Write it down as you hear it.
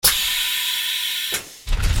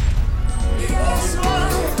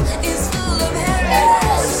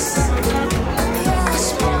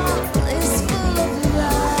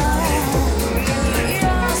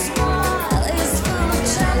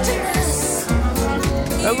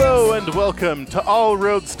And welcome to All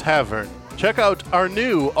Roads Tavern. Check out our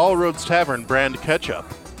new All Roads Tavern brand ketchup.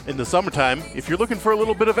 In the summertime, if you're looking for a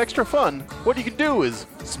little bit of extra fun, what you can do is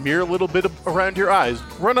smear a little bit around your eyes,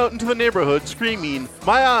 run out into the neighborhood screaming,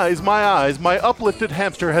 my eyes, my uplifted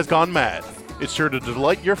hamster has gone mad. It's sure to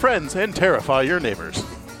delight your friends and terrify your neighbors.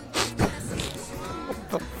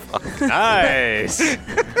 Nice.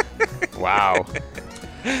 Wow.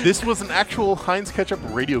 This was an actual Heinz Ketchup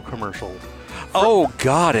radio commercial. Oh,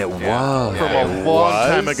 God, it was. From a long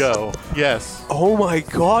time ago. Yes. Oh, my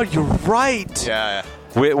God, you're right. Yeah.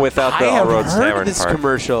 Without the All Roads heard Tavern this part.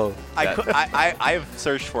 commercial. I've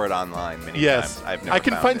searched for it online many times. I've never I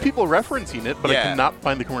can found find it. people referencing it, but I cannot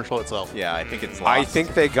find the commercial itself. Yeah, I think it's lost. I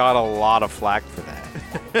think they got a lot of flack for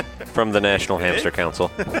that. From the National Hamster Council.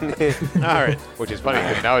 All right. Which is funny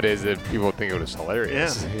because nowadays people think it was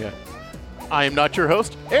hilarious. Yeah. I am not your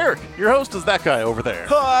host, Eric. Your host is that guy over there.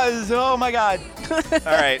 Oh my God. All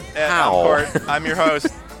right. I'm Court. I'm your host.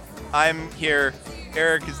 I'm here.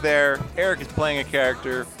 Eric is there. Eric is playing a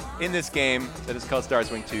character in this game that is called Star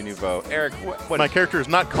Swing 2 Nouveau. Eric, what My character is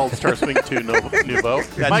not called Star Swing 2 Nouveau.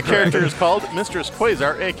 My character is called Mistress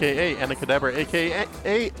Quasar, a.k.a. Anna Cadabra,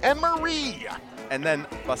 a.k.a. Anne-Marie. And then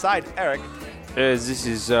beside Eric, This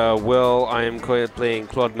is Will. I am playing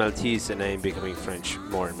Claude Maltese, and I am becoming French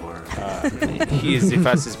more and more. He is the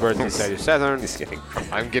fastest bird inside of Saturn.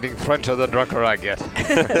 I'm getting Frencher the drunker I get.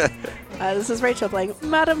 This is Rachel playing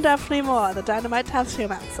Madame Daphne Moore, the Dynamite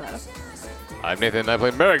Tattoo-Mancer. I'm Nathan, and I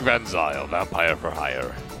play Merrick Van Zyl, Vampire for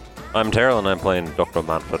Hire. I'm Terrell, and I'm playing Dr.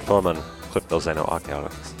 Manfred Foreman,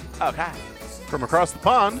 Cryptoxenoarchaeologist. okay. From across the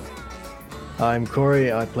pond, I'm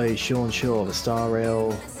Corey. I play Sean Shaw, the Star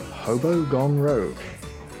Rail Hobo Gone Rogue.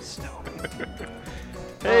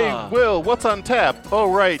 hey, Will, what's on tap?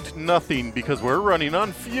 Oh, right, nothing, because we're running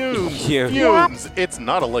on fumes. Yeah. Fumes! It's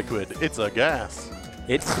not a liquid, it's a gas.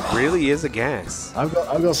 It really is a gas. I've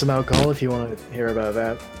got some alcohol if you want to hear about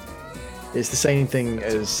that. It's the same thing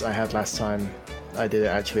as I had last time I did it,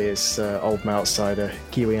 actually. It's Old Malt Cider,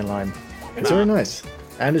 Kiwi and Lime. It's very nice.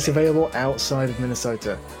 And it's available outside of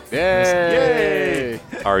Minnesota. Yay!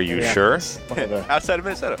 Are you sure? Outside of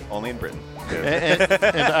Minnesota, only in Britain.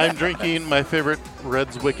 and I'm drinking my favorite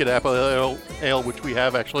Red's Wicked Apple Ale, which we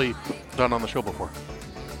have actually done on the show before.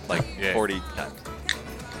 Like 40 times.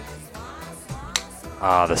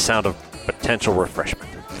 Ah, the sound of potential refreshment.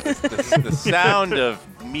 The sound of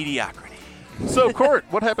mediocrity. So, Court,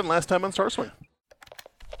 what happened last time on Star Swing?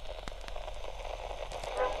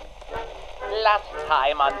 Last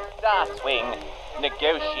time on Star Swing,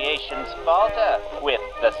 negotiations falter with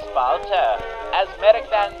the Spalter as Merrick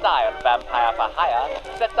Van Zyl, Vampire for Hire,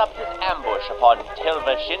 sets up his ambush upon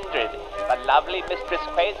Tilva Shindred. The lovely Mistress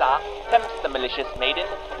Quasar tempts the malicious maiden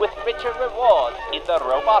with richer rewards in the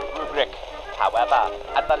robot rubric. However,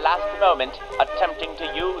 at the last moment, attempting to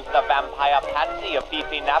use the vampire patsy of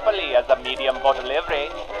Fifi Napoli as a medium for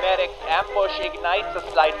delivery, Merrick's ambush ignites a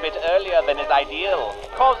slight bit earlier than is ideal,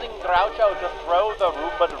 causing Groucho to throw the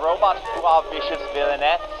rumored robot to our vicious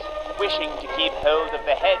villainess. Wishing to keep hold of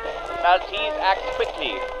the head, Maltese acts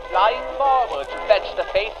quickly, flying forward to fetch the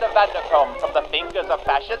face of Vanderchrome from the fingers of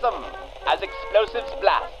fascism. As explosives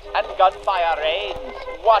blast and gunfire rains,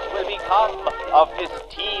 what will become of his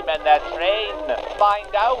team and their train?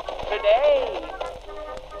 Find out today!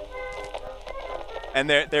 And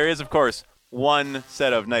there is, of course, one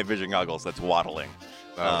set of night vision goggles that's waddling.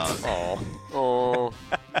 Oh.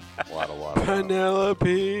 Waddle.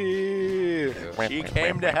 Penelope! She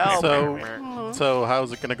came to help. So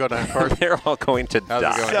how's it going to go down, Court? They're all going to How's it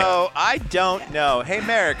die. going? So, I don't know. Hey,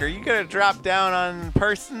 Merrick, are you going to drop down on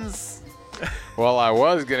persons? Well, I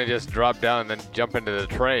was going to just drop down and then jump into the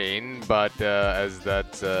train, but as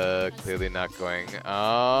that's clearly not going,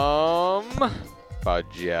 but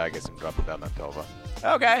yeah, I guess I'm dropping down on Tova.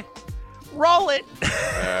 Okay. Roll it.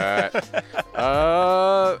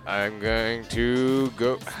 I'm going to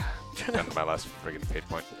go down to my last friggin' page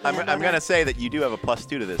point. I'm going to say that you do have a +2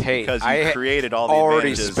 to this Hey, because I you created all the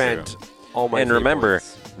already advantages. spent all my And remember,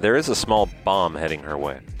 points. there is a small bomb heading her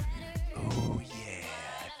way. Oh, yeah.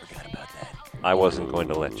 I forgot about that. I wasn't going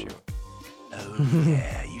to let you. Oh,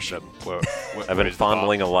 yeah. You should. I've been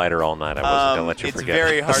fondling a lighter all night. I wasn't going to let you It's forget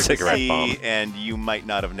very a hard to cigarette see, bomb. and you might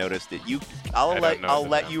not have noticed it. I I'll don't notice it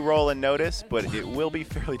let now. you roll and notice, but it will be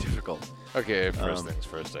fairly difficult. Okay, first things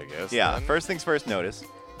first, I guess. Yeah, then. first things first, notice.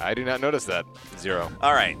 I do not notice that. 0.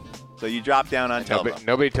 All right, so you drop down on Telva.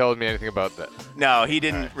 Nobody told me anything about that. No, he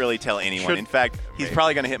didn't really tell anyone. In fact, he's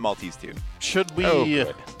probably going to hit Maltese too. Should we Oh,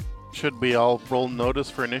 good. should we all roll notice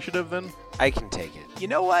for initiative then? I can take it. You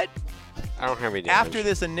know what? I don't have any damage. After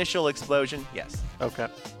this initial explosion, yes. Okay.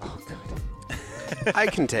 Oh, good. I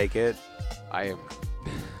can take it. I am.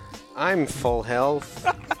 I'm full health.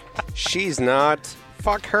 She's not.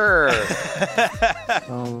 Fuck her.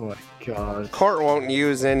 Oh my god. Court won't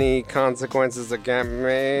use any consequences against me.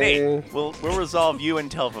 Nate, we'll resolve you and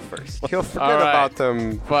Telva first. He'll forget All right. about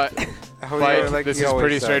them. But How fight. like This he is always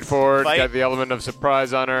pretty says. straightforward. Fight. Got the element of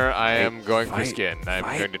surprise on her. I am going for Fight. skin. I'm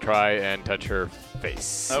Fight. going to try and touch her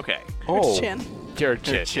face. Okay. Oh. Chin. Her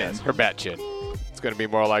chin. chin. Yes, her bat chin. It's going to be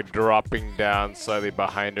more like dropping down slightly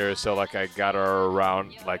behind her, so like I got her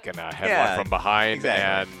around like in a headlock Yeah, from behind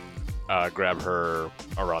exactly. and grab her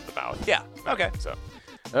around the mouth. Yeah. Okay. So,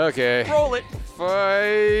 okay. Roll it.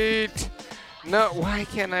 Fight. No, why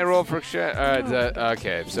can't I roll for shit?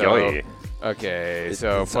 Okay, so Yoy. okay,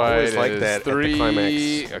 so it's fight always like is that at the 3.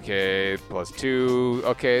 climax. Okay, plus 2.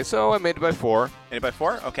 Okay, so I made it by 4. Made it by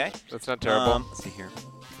 4? Okay. That's not terrible. Let's see here.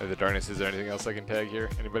 The darkness. Is there anything else I can tag here?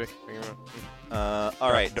 Anybody? All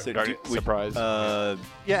right. So Surprise.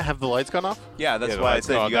 Yeah, have the lights gone off? Yeah, that's Yeah, why I lights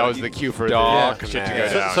said on. you that got was the cue for Dog the shit to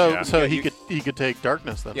man. go down. So, yeah. so Yeah, he could take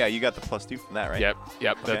darkness then. Yeah, you got the +2 from that, right? Yep.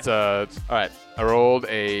 Okay. That's all right. I rolled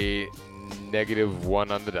a -1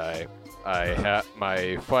 on the die.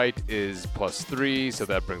 My fight is +3, so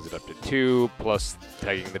that brings it up to 2. Plus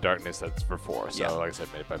tagging the darkness, that's for 4. So, Yeah. like I said,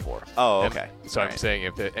 made it by 4. Oh, And okay. so All I'm right. saying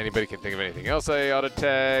if anybody can think of anything else I ought to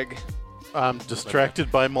tag. I'm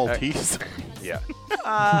distracted by Maltese. Yeah.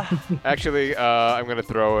 Actually, I'm gonna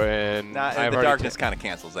throw in. Nah, I've the already darkness kind of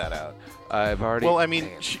cancels that out. I've already. Well, I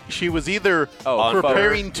mean, she was either Oh,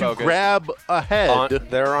 preparing to focus. grab a head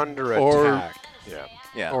They're under Or- attack. yeah.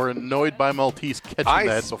 Yeah. or annoyed by Maltese catching I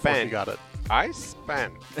that before she spent- got it. I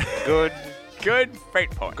spent good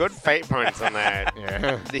fate point. good fate points on that.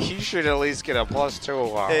 Yeah. He should at least get a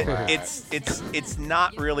 +2 on that. It's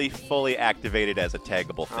not really fully activated as a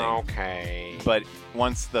taggable thing. Okay. But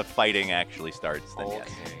once the fighting actually starts, then yes.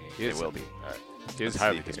 Okay. He is- It will be. He is Let's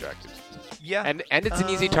highly see here. distracted. Yeah. And it's an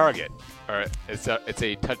easy target. All right, it's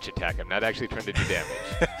a touch attack. I'm not actually trying to do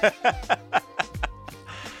damage.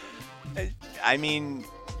 I mean,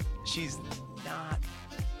 she's not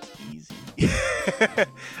easy.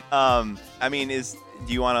 I mean,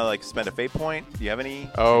 do you want to like spend a fate point? Do you have any?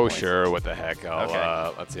 Oh points? sure, what the heck? I'll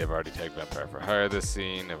Okay. let's see. I've already tagged Vampire for Hire this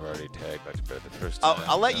scene. I've already tagged Dr. Bear the first I'll, time.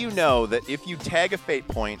 I'll let you know that if you tag a fate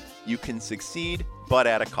point, you can succeed, but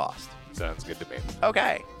at a cost. Sounds good to me.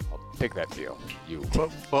 Okay. I'll take that deal. You.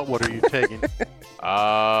 But what are you taking?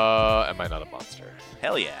 Am I not a monster?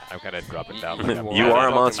 Hell yeah. I'm kind of dropping down. You are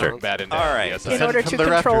a monster. Bad in All right. Yes, In I- order From to the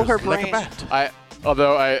control her rafters, like a brain. bat.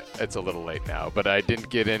 It's a little late now, but I didn't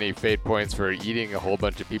get any fate points for eating a whole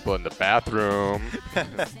bunch of people in the bathroom.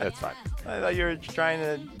 That's fine. I thought you were trying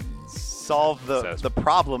to solve the, Says- the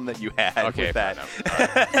problem that you had Okay, with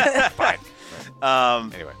that.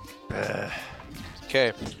 fine. Anyway.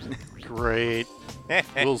 Okay. Great.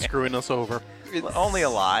 Will screwing us over. Only a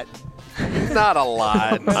lot. Not a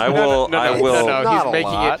lot. I will. No, I will. No, Not he's a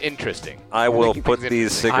making lot. it interesting. I will Making put things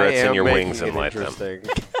these cigarettes in your wings and light them.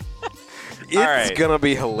 It's right. gonna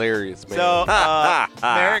be hilarious, man. So,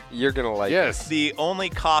 Merrick, You're gonna like Yes. the only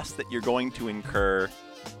cost that you're going to incur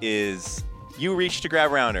is you reach to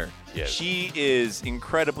grab around her. Yes. She is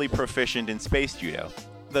incredibly proficient in space judo.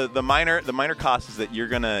 The minor cost is that you're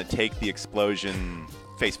gonna take the explosion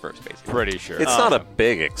face first, basically. Pretty sure. It's not a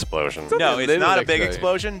big explosion. No, a it's little not a big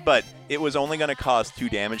explosion. explosion, but it was only going to cause 2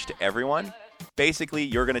 damage to everyone. Basically,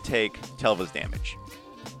 you're going to take Telva's damage,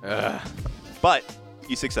 but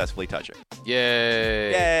you successfully touch her.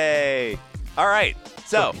 Yay. Yay! All right,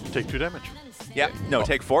 so Take 2 damage. yeah, no,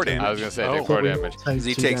 take 4 damage. I was going to say Oh. take 4 damage.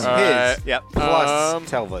 He takes All his right. Yep. plus Um,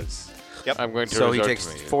 Telva's. I'm going to So he resort takes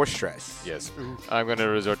to my 4 stress. Yes. I'm going to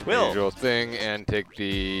resort to Will. the usual thing and take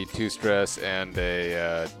the 2 stress and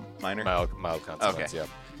a Minor. mild consequence. Okay.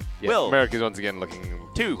 Yeah. Will. Merrick is once again looking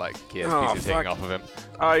 2. like he has Oh, pieces hanging fuck. off of him.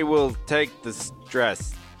 I will take the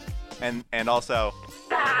stress. and also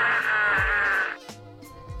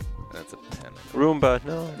That's a 10. Roomba,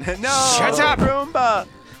 no. no. Shut up! Roomba.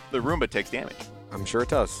 The Roomba takes damage. I'm sure it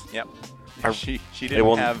does. Yep. Are- She It didn't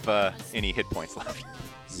won't- have any hit points left.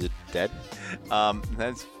 Is it dead?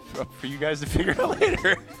 That's up for you guys to figure out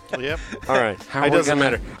later. Yep. All right. How are It we doesn't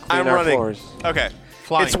gonna matter. clean I'm our running. floors? Okay.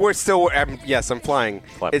 Flying. It's worth still. Yes, I'm flying.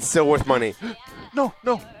 Flap. It's still worth money. No.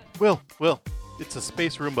 Will. It's a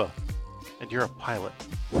space Roomba. And you're a pilot.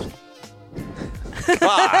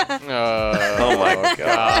 Oh my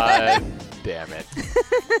God. Damn it.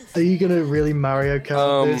 Are you gonna really Mario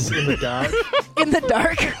Kart this in the dark? In the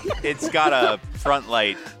dark. It's got a front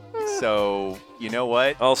light, so you know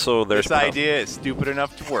what? Also, there's This idea is stupid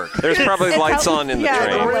enough to work. there's probably It lights helps- on in the yeah, train.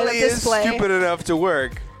 the It Right really up is display. stupid enough to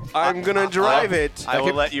work. I'm gonna drive it. I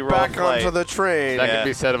will let you roll back flight. onto the train. That Yeah. can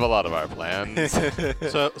be said of a lot of our plans.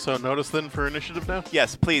 So notice then for initiative now.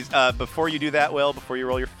 Yes, please. Before you do that, Will, before you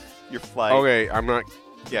roll your flight. Okay, I'm not.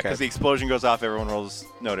 Yeah, because okay. the explosion goes off, everyone rolls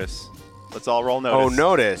notice. Let's all roll Oh, notice.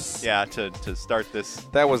 notice. Yeah, to start this.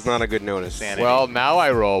 That was not a good notice. Sanity. Well, now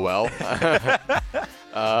I roll well.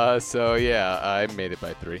 So yeah, I made it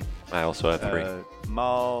by 3. I also have 3.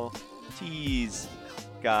 Maltese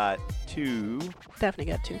got 2. Daphne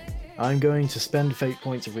got 2. I'm going to spend fate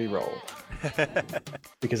point to reroll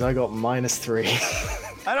because I got -3.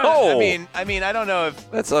 I don't know. Oh! I mean, I don't know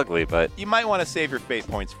if That's ugly, but you might want to save your fate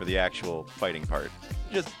points for the actual fighting part.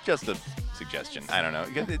 Just a suggestion. I don't know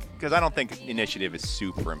because I don't think initiative is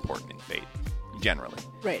super important in Fate generally.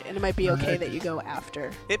 Right, and it might be okay that you go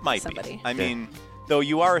after It might somebody. be. I mean, though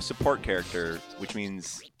you are a support character, which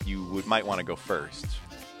means you might want to go first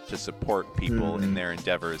to support people in their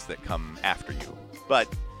endeavors that come after you. But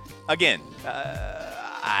again,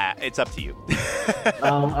 it's up to you.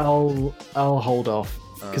 I'll hold off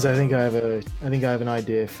because I think I have an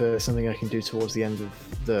idea for something I can do towards the end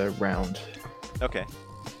of the round. Okay.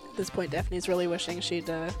 At this point, Daphne's really wishing she'd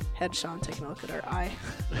had Sean take a look at her eye.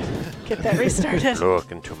 Get that restarted.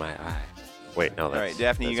 look into my eye. Wait, no, that's... All right,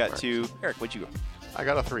 Daphne, you got that's 2. Eric, what'd you go? I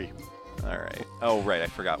got a 3. All right. Oh, right, I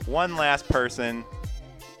forgot. One last person.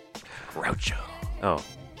 Groucho. Oh.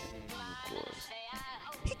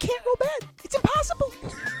 He can't roll bad. It's impossible.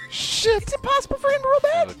 Shit. It's impossible for him to roll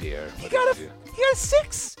bad. Oh dear. He got a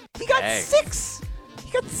 6. He got Dang. 6.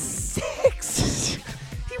 He got 6.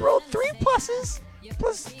 He rolled 3 pluses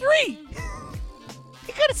plus 3.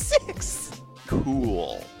 He got a 6.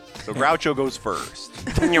 Cool. So Groucho goes first.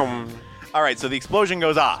 All right, so the explosion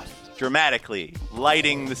goes off dramatically,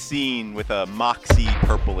 lighting the scene with a moxie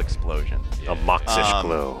purple explosion. A moxish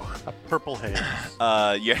glow. A purple haze.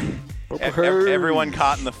 Yeah. Everyone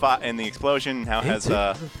caught in the explosion now has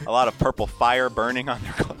a lot of purple fire burning on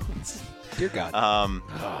their clothes. Dear God.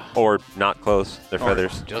 Or not close. Their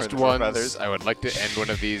feathers. Just For once, feathers. I would like to end one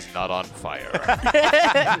of these not on fire.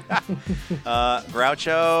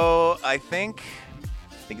 Groucho, I think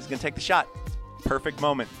he's gonna take the shot. Perfect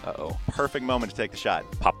moment. Uh-oh. Perfect moment to take the shot.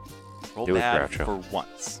 Pop. Roll Do it, bad Groucho. for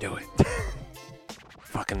once. Do it.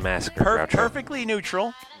 Fucking massacre, Groucho. Perfectly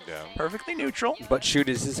neutral. Yeah. Perfectly neutral. But shoot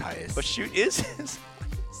is his highest. But shoot is his.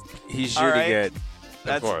 He's All shooting right. at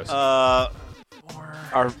That's course.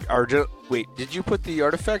 Wait, did you put the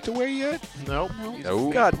artifact away yet? Nope.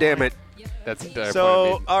 No. God damn it. That's entire point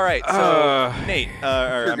so. of view. All right. So Nate, or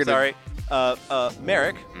you're I'm gonna- sorry,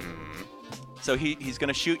 Merrick. Mm, So he's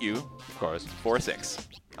gonna shoot you of course. for a 6.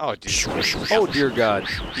 Oh, geez. Oh, dear God.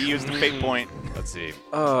 He used the fate point. Let's see.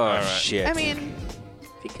 Oh, right. shit. I mean, if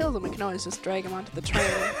he kills him, we can always just drag him onto the train,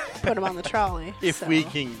 put him on the trolley. If so. we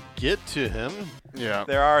can get to him, Yeah.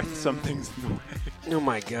 There are some things in the way. oh,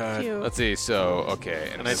 my God. Cute. Let's see. So, okay.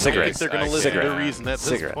 and I don't Cigarette. think they're going to listen to reason at this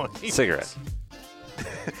Cigarette. point. Cigarette.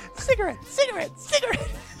 Cigarette.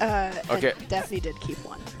 And Okay. Daphne did keep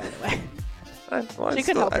one, by the way. Well, She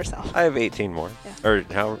could help herself. I have 18 more. Yeah. Or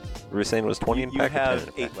how Rusain was 20 in You pack. or 10 have in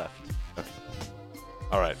pack? 8 left.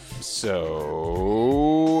 All right.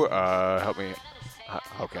 So, help me.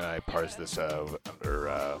 How can I parse this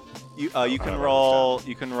under? You I can don't roll.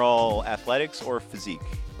 You can roll athletics or physique.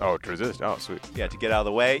 Oh, to resist. Oh, sweet. Yeah, to get out of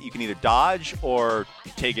the way. You can either dodge or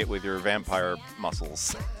take it with your vampire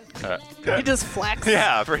muscles. He just flax.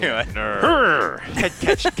 Yeah, pretty much.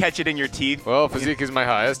 Nerd. Catch it in your teeth. Well, physique is my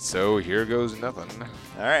highest, so here goes nothing.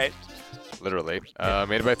 All right. Literally.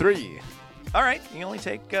 Made it by 3. All right. You only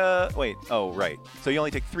take. Wait. Oh, right. So you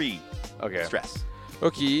only take 3 Okay. stress.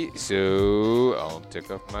 Okay, so I'll tick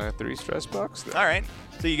off my 3 stress box. Then. All right.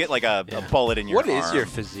 So you get like a bullet in your What arm. is your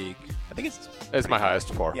physique? I think it's. It's my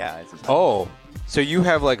highest 4. Yeah. It's his Oh, so you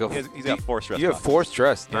have like a. He's got 4 stress. You have boxes. 4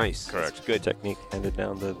 stress. Nice. Correct. Good. Technique handed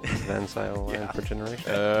down the Van Zyl line Yeah. for generation.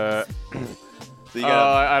 So you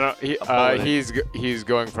got. I don't. bullet. He's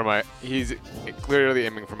going for my. He's clearly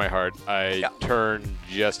aiming for my heart. I Yeah. turn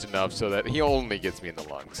just enough so that he only gets me in the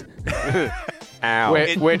lungs, Ow.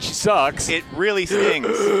 which sucks. It really stings.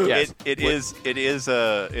 Yes. It is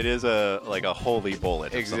a like a holy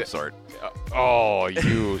bullet of some Exa- sort. Oh,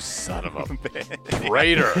 you son of a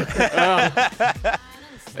traitor!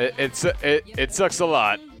 It sucks a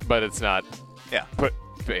lot, but it's not Yeah.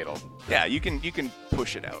 fatal. Yeah, you can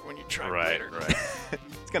push it out when you try later. Right.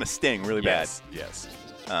 It's gonna sting really Yes.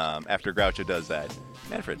 bad after Groucho does that.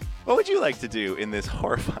 Manfred, what would you like to do in this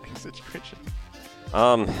horrifying situation?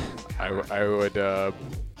 I would.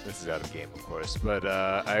 This is out of game, of course, but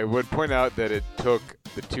I would point out that it took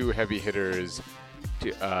the 2 heavy hitters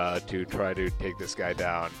to try to take this guy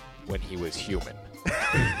down when he was human.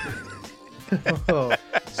 Oh,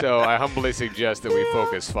 So I humbly suggest that we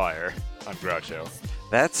focus fire on Groucho.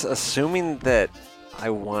 That's assuming that I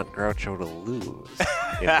want Groucho to lose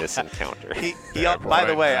in this encounter. By the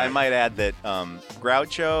point, way, I Mac. might add that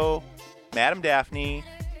Groucho, Madame Daphne,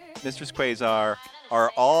 Mistress Quasar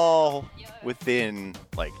are all within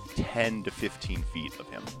like 10 to 15 feet of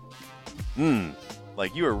him.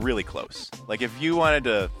 Like, you are really close. Like, if you wanted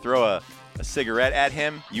to throw a cigarette at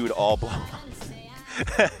him, you would all blow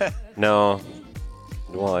up. No.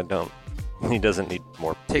 Well, I don't. He doesn't need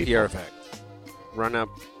more Take the people. artifact. Run up.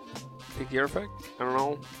 Take the artifact? I don't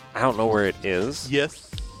know. I don't know where it is. Yes.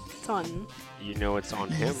 It's on. You know it's on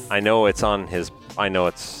him. I know it's on his. I know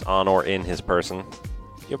it's on or in his person.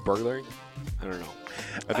 You have burglary? I don't know.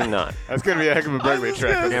 I do not. That's gonna be a heck of a burglary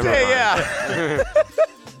trick. Never mind. Yeah.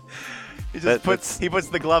 He just That's- puts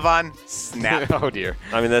the glove on, snap. Oh dear.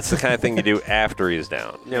 I mean, that's the kind of thing you do after he's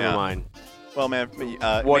down. Never Yeah. mind. Well, man,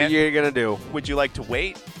 What man, are you gonna do? would you like to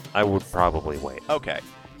wait? I would probably wait. Okay.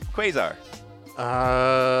 Quasar.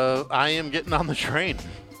 I am getting on the train.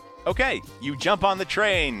 Okay, you jump on the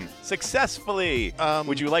train successfully.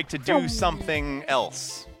 Would you like to do something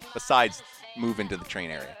else besides move into the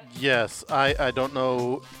train area? Yes, I don't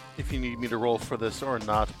know if you need me to roll for this or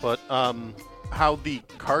not, but how the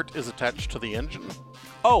cart is attached to the engine.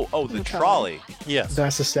 Oh, the The trolley. trolley. Yes.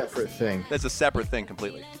 that's a separate thing. That's a separate thing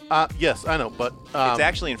completely. Yes, I know, but It's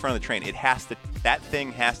actually in front of the train. That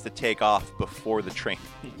thing has to take off before the train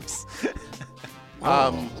leaves.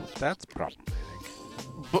 That's problematic.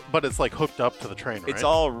 but it's like hooked up to the train, right? It's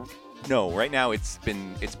all no. Right now, it's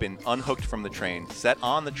been unhooked from the train, set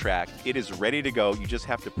on the track. It is ready to go. You just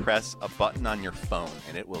have to press a button on your phone,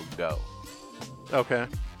 and it will go. Okay.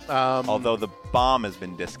 Although the bomb has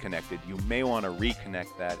been disconnected, you may want to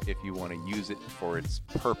reconnect that if you want to use it for its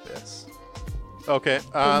purpose. Okay.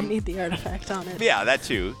 You need the artifact on it. Yeah, that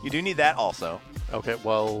too. You do need that also. Okay.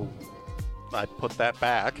 Well, I put that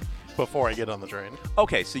back before I get on the train.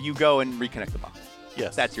 Okay, so you go and reconnect the bomb.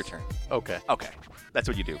 Yes. That's your turn. Okay. Okay, that's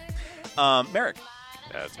what you do. Merrick,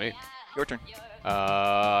 That's me. your turn.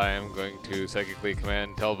 I am going to psychically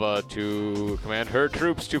command Telva to command her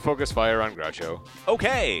troops to focus fire on Groucho.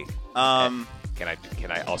 Okay. Can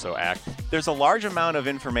I also act? There's a large amount of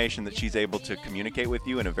information that she's able to communicate with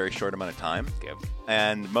you in a very short amount of time. Yep.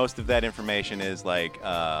 And most of that information is like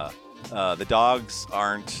the dogs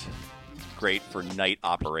aren't great for night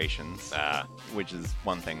operations, which is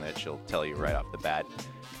one thing that she'll tell you right off the bat.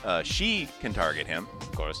 She can target him.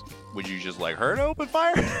 Of course. Would you just like her to open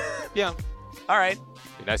fire? Yeah. All right.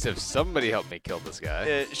 Be nice if somebody helped me kill this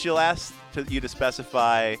guy. She'll ask you to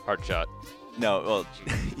specify. Hard shot. No, well,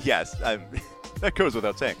 yes. That goes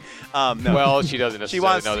without saying. No. Well, she doesn't necessarily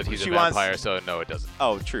wants- know that he's a she wants- vampire, so no, it doesn't.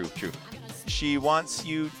 Oh, true. She wants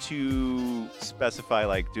you to specify,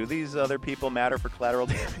 like, do these other people matter for collateral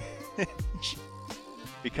damage?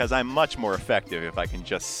 Because I'm much more effective if I can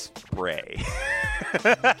just spray.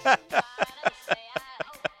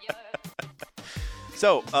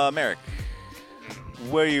 So, Merrick,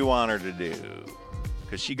 what do you want her to do?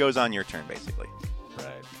 Because she goes on your turn, basically.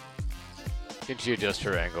 Right. Can she adjust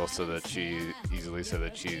her angle so that she's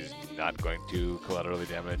not going to collaterally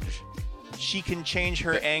damage? She can change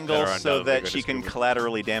her That angle are so undoubtedly that good she as can movement.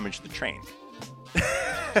 collaterally damage the train.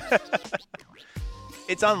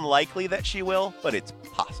 It's unlikely that she will, but it's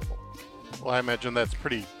possible. Well, I imagine that's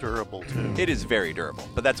pretty durable too. It is very durable,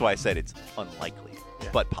 but that's why I said it's unlikely, Yeah.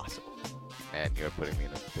 but possible. Man, you're putting me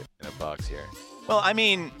in a box here. Well, I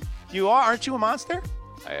mean, aren't you a monster?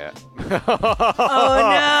 I,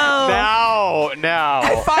 Oh, Now!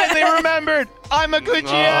 I finally remembered. I'm a good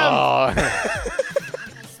GM.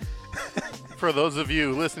 For those of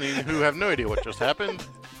you listening who have no idea what just happened,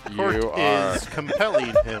 Court You are- is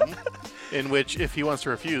compelling him, in which if he wants to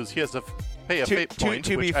refuse, he has to pay a fate point.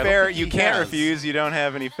 To be which I don't fair, think you he can't has. refuse. You don't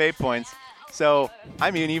have any fate points. So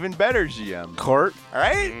I'm an even better GM. Court? All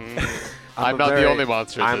right? I'm a not very- the only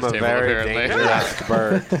monster at I'm this a table, very apparently. dangerous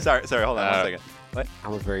bird. Sorry, hold on 1 second. What?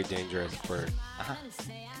 I'm a very dangerous bird.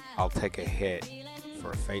 I'll take a hit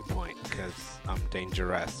for a fate point because I'm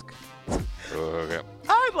dangerous. Okay.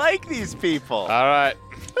 I like these people. All right.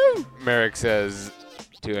 Merrick says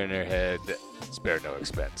to in her head, spare no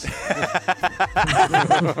expense.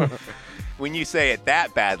 When you say it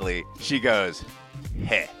that badly, she goes,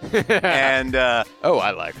 heh. And Oh,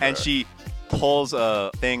 I like her. and she pulls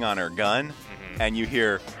a thing on her gun, and you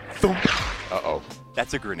hear, thump. Uh-oh.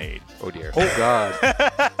 That's a grenade. Oh, dear. Oh, God.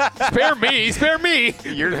 Spare me! Spare me!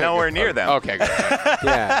 You're nowhere near them. Okay, good.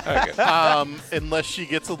 Yeah. Okay. Unless she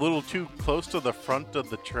gets a little too close to the front of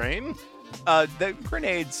the train. The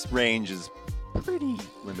grenade's range is pretty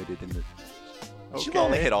limited in the. She'll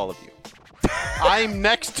only hit all of you. I'm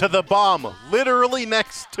next to the bomb. Literally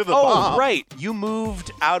next to the Oh, bomb. right. You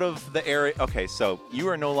moved out of the area. Okay, so you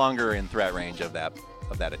are no longer in threat range of that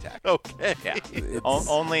attack. Okay. Yeah.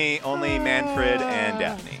 Only Manfred and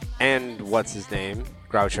Daphne. And what's his name?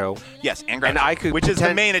 Groucho. Yes, and And I could which is the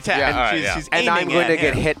pretend- main attack. Yeah, and all right, she's And I'm aiming going to at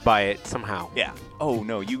get him. hit by it somehow. Yeah. Oh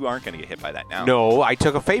no, you aren't going to get hit by that now. No, I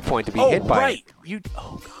took a fate point to be hit by right. it. You.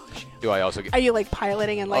 Oh gosh. Do I also get? Are you like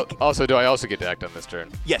piloting and like? Also, do I also get to act on this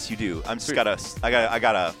turn? Yes, you do. I'm just I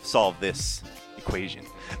gotta solve this equation.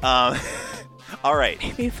 All right.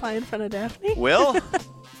 You fly in front of Daphne? Will,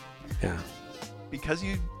 Yeah. because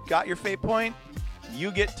you got your fate point,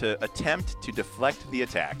 you get to attempt to deflect the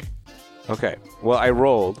attack. Okay. Well, I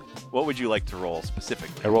rolled. What would you like to roll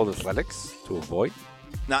specifically? I rolled athletics to avoid.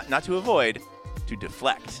 Not to avoid, to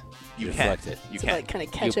deflect. You Deflect can. it. You To can. like kind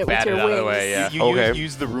of catch You it with bat your it out of wings. the way, yeah. You Okay.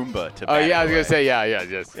 use the Roomba to. Oh bat yeah, I it was away. gonna say yeah,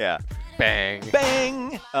 just Yeah. bang.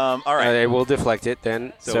 Bang. All right. I will deflect it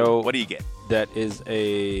then. So what do you get? That is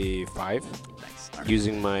a 5. Nice. All right.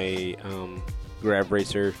 Using my grab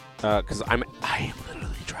racer because I am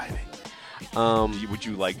literally driving. Would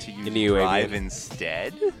you like to use in the UAV. drive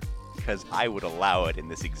instead? Because I would allow it in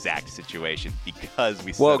this exact situation because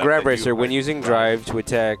we. Well, set up grab the racer new when using drive to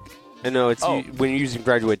attack. No, it's Oh. when you're using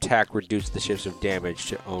drive to attack, reduce the shifts of damage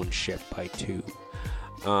to own ship by 2.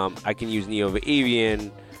 I can use Neo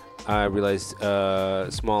Avian. I realized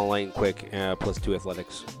small, light, and quick, plus 2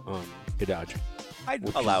 athletics to dodge. I'd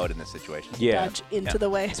allow it in this situation. Yeah, Dodge into Yeah. the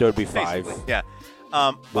way. so it'd be 5. Basically. Yeah.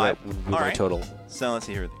 Well, 5 that would be All my right. total. So let's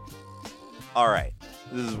see here. All right.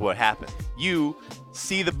 This is what happened. You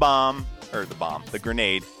see the bomb, the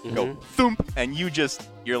grenade, go thump, and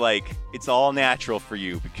you're like, it's all natural for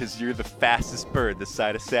you because you're the fastest bird this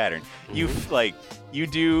side of Saturn. You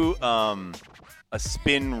do a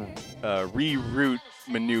spin reroute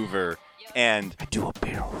maneuver, and Do a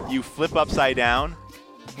barrel roll. you flip upside down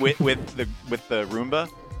with the Roomba,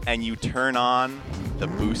 and you turn on the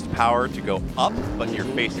boost power to go up, but you're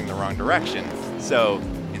facing the wrong direction. So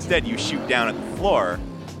instead, you shoot down at the floor,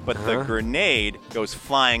 but the grenade goes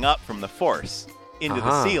flying up from the force into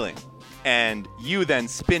the ceiling. And you then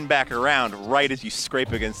spin back around right as you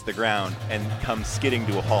scrape against the ground and come skidding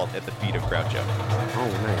to a halt at the feet of Groucho.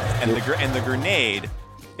 Oh, nice. And the grenade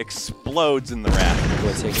explodes in the raft. Do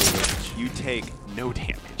I take any damage? You take no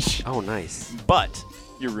damage, Oh, nice. but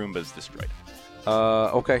your Roomba's destroyed.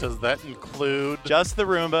 Okay. Does that include? Just the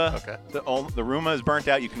Roomba. Okay. The Roomba is burnt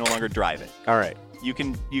out. You can no longer drive it. All right. You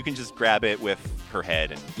can just grab it with her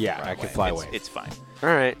head and Yeah, drive I can fly away. It's fine. All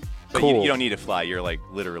right. But Cool. you don't need to fly. You're like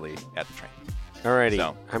literally at the train. Alrighty.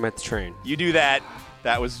 So- I'm at the train. You do that.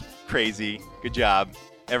 That was crazy. Good job.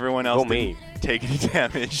 Everyone else Go me. didn't take any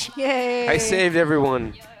damage. Yay! I saved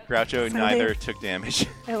everyone. Groucho Finally. neither took damage.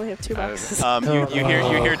 I only have 2 boxes. You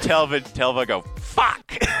hear Telva go,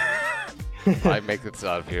 fuck. I make this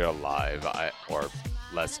out of here alive, or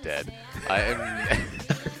less dead. I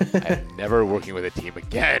am never working with a team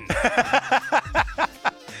again.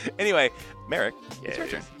 Anyway, Merrick, it's your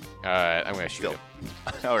turn. All right, I'm gonna shoot Still. him.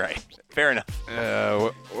 All right, fair enough.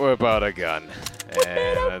 Whip out a gun.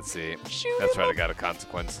 And let's see. That's right, I got a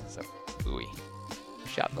consequence. So, ooey.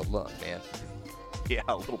 Shot in the lung, man. Yeah,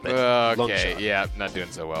 a little bit. Lung Okay, shot. yeah, not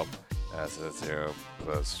doing so well. So that's 0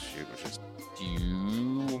 plus shoot, which is 2,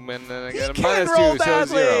 and then I got a Can minus roll 2, so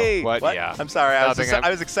badly. 0. What? Yeah. I'm sorry. Nothing, I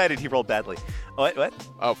was excited. He rolled badly. What?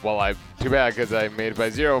 Oh, well, too bad, because I made it by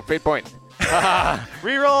 0. Fate point.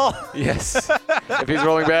 Reroll. Yes. If he's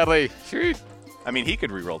rolling badly. Shoot. I mean, he could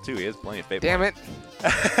reroll too. He has plenty of fate Damn points. it.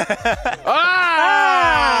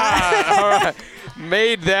 Ah! All right.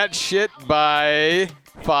 Made that shit by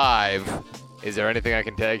 5. Is there anything I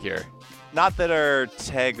can tag here? Not that are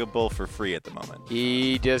taggable for free at the moment.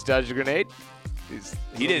 He just dodged a grenade.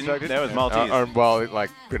 He didn't. Distracted? That was Maltese. Well, like,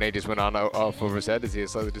 grenade just went off over his head. Is he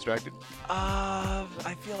slightly distracted? I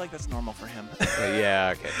feel like that's normal for him.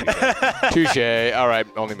 Yeah, okay. Touche. All right,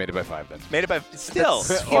 only made it by 5 then. Made it by still.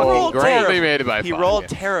 That's He rolled great. terribly. Only made it by He 5, rolled yeah.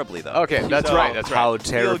 terribly though. Okay, that's So, right. That's right. How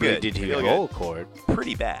terribly good. did he Feel roll, good. Cord?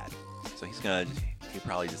 Pretty bad. So he'll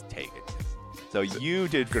probably just take it. So you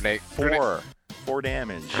did Grenade- 4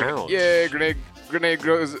 damage. Ouch. Yay, grenade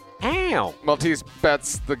goes. Ow. Maltese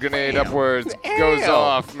bats the grenade Damn. upwards, goes Ow.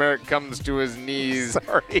 off. Merrick comes to his knees,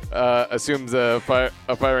 Sorry. assumes a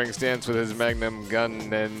firing stance with his magnum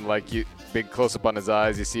gun, and big close up on his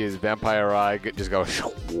eyes, you see his vampire eye just go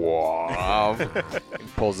shwam. He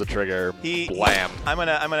pulls the trigger, blam. I'm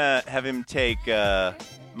gonna have him take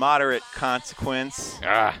moderate consequence.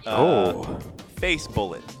 Ah, Face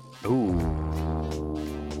bullet. Ooh.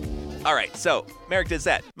 All right, so Merrick does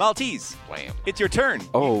that. Maltese, blam. it's your turn.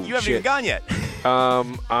 Oh, you haven't shit. even gone yet.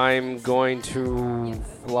 I'm going to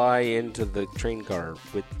fly into the train car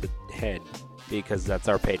with the head because that's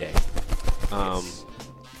our payday.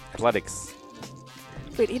 Athletics.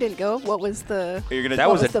 Wait, he didn't go. What was the? You're gonna.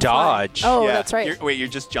 That was a the fly? dodge. Oh, Yeah. that's right. You're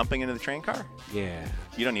just jumping into the train car? Yeah.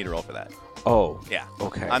 You don't need to roll for that. Oh. Yeah.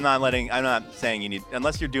 Okay. I'm not saying you need,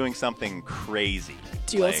 unless you're doing something crazy.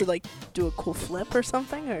 Do you also like do a cool flip or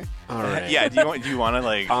something, or? All right. Yeah. Do you want to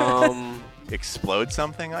like Um. explode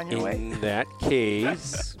something on your way? In that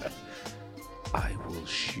case, I will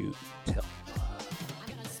shoot Tilva.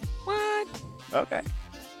 What? Okay.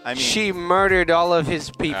 I mean, She murdered all of his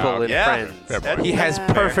people and yeah. friends. Fair point. He has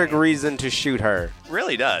Yeah. perfect reason to shoot her.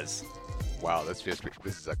 really does. Wow, this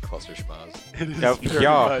is a cluster schmoz.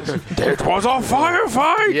 It was a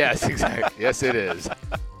firefight. Yes, exactly. Yes, it is.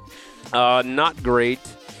 Not great.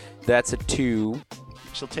 That's a 2.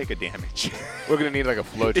 She'll take a damage. We're gonna need like a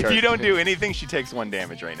flow chart. If you don't do anything, she takes 1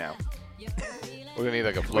 damage right now. We're gonna need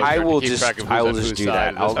like a flow I chart will to keep just, track of who's I will on just whose do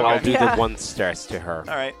side that. of this. I'll Okay. do Yeah. the 1 stress to her.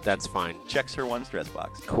 All right. That's fine. Checks her 1 stress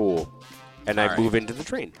box. Cool. And All I right. move into the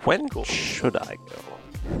train. When should I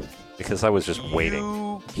go? Because I was just waiting.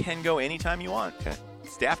 You can go anytime you want. Okay.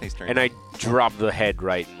 It's Daphne's turn. And I drop the head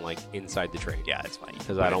right in, like inside the train. Yeah, it's fine. You can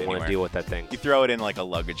Because put I it don't want to anywhere. deal with that thing. You throw it in like a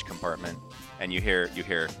luggage compartment, and you hear.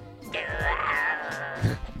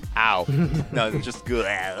 Ow. No, it's just good.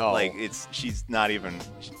 Oh. Like she's not even.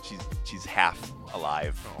 She's half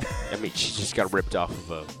alive. I mean, she just got ripped off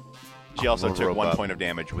of a. She also Little took 1 robot. point of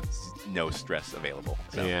damage with no stress available.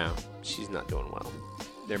 So Yeah, she's not doing well.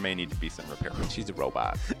 there may need to be some repair. She's a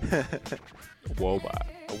robot. Wobot.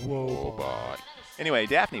 A wobot. Anyway,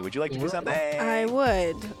 Daphne, would you like to do something? I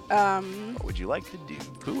would. What would you like to do?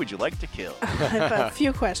 Who would you like to kill? I have a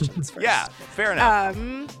few questions first. Yeah, fair enough.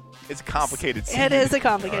 Um, It's a complicated scene. it is a All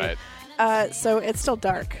complicated. right. So it's still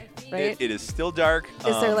dark, right? It is still dark.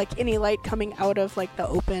 Is there like any light coming out of like the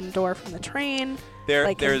open door from the train? there?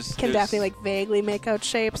 Like, there's can Daphne like vaguely make out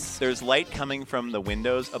shapes? There's light coming from the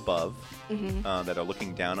windows above Mm-hmm. that are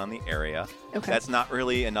looking down on the area. Okay. That's not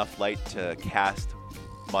really enough light to cast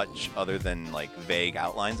much other than like vague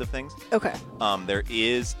outlines of things. Okay. There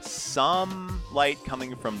is some light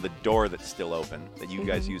coming from the door that's still open that you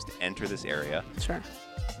guys Mm-hmm. used to enter this area. Sure.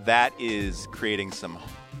 That is creating some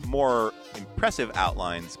more impressive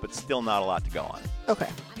outlines, but still not a lot to go on. Okay.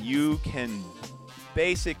 You can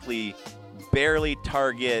basically barely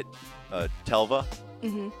target Telva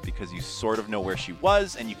Mm-hmm. because you sort of know where she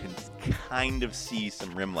was, and you can kind of see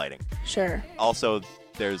some rim lighting. Sure. Also,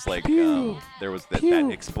 there's like Pew. there was that Pew.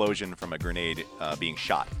 explosion from a grenade being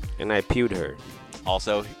shot. And I pewed her.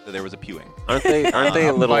 Also, there was a pewing. Aren't they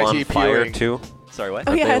a little on Mighty fire pewing. too? Sorry, what?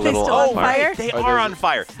 Oh yeah, they are a they little still on on fire? fire? Right, they Oh, are there's- on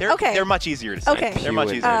fire. Okay. They're much easier to see. Okay. They're much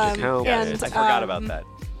Pewing. easier to see. Hell, Yeah, and, I forgot about that.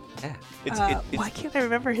 Yeah. It's why can't I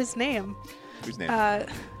remember his name? whose name?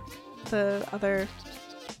 The other.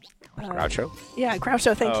 Groucho? Yeah,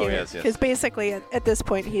 Groucho. Thank Oh, you. yes, yes. Because basically, at this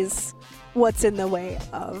point, he's what's in the way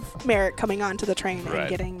of Merrick coming onto the train and Right.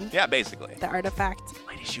 getting Yeah, basically. the artifact.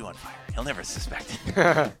 Light his shoe on fire. He'll never suspect.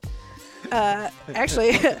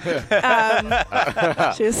 Actually, she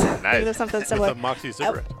was thinking of something With similar. a Moxie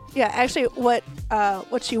cigarette. Yeah, actually, what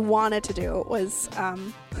she wanted to do was,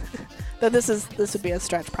 though this would be a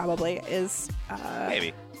stretch probably, is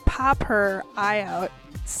Maybe. pop her eye out,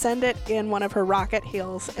 send it in one of her rocket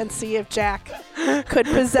heels, and see if Jack could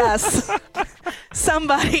possess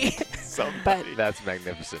somebody. But That's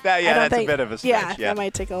magnificent. Yeah, I don't that's think, a bit of a yeah, stretch. Yeah, that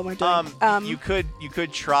might take a little more doing. you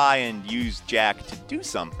could try and use Jack to do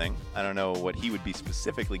something. I don't know what he would be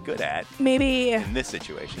specifically good at maybe in this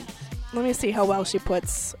situation. let me see how well she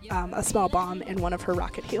puts a small bomb in one of her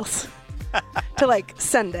rocket heels to like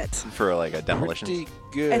send it. For like a demolition. Pretty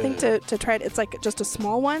good. I think to try it, it's like just a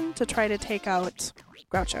small one to try to take out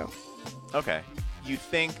Groucho. Okay. You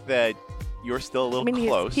think that you're still a little I mean,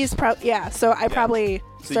 close. he's probably yeah. So I probably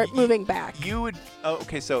So start you- moving back. You would. Oh,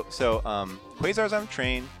 okay. So Quasar's on the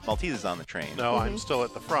train. Maltese is on the train. No, I'm still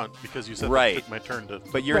at the front because you said Right. that took my turn to.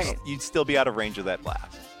 But Right. you'd still be out of range of that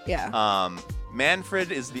blast. Yeah.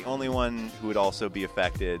 Manfred is the only one who would also be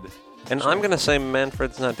affected. And I'm going to say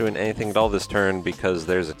Manfred's not doing anything at all this turn because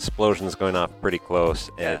there's explosions going off pretty close,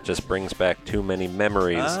 and Yeah. it just brings back too many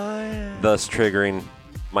memories, Yeah. thus triggering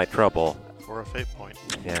my trouble. For a fate point.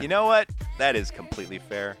 Yeah. You know what? That is completely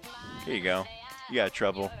fair. Here you go. You got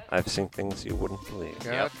trouble. I've seen things you wouldn't believe.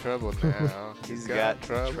 Got trouble now. He's got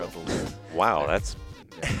trouble. Wow, that's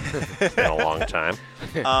been a long time.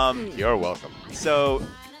 You're welcome. So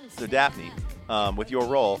Daphne, with your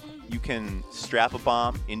roll, you can strap a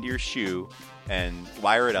bomb into your shoe and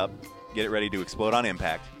wire it up, get it ready to explode on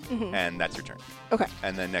impact, and that's your turn. Okay.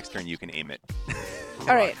 And then next turn you can aim it.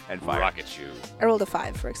 All right. And fire. Rocket shoe. I rolled a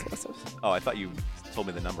 5 for explosives. Oh, I thought you told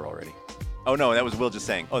me the number already. Oh, no, that was Will just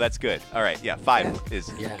saying. Oh, that's good. All right, yeah, 5 is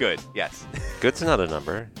good, yes. Good's not a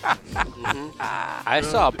number. I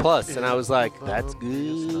saw a plus, and I was like, that's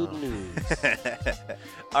good news.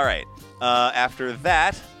 All right, after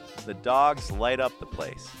that, the dogs light up the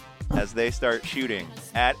place as they start shooting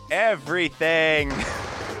at everything.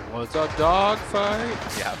 What's a dog fight?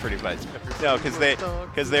 Yeah, pretty much. No,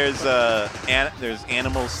 because there's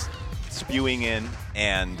animals spewing in,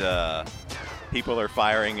 and people are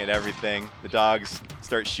firing at everything. The dogs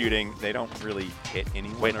start shooting. They don't really hit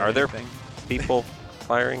anyone. Wait, or are there anything. people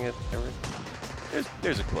firing at everything?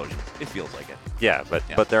 There's explosions. It feels like it. Yeah,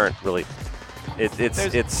 but there aren't really. It's There's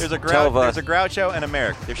a Telva. There's a Groucho and a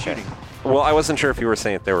Merrick. They're shooting. Well, I wasn't sure if you were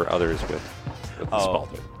saying if there were others with the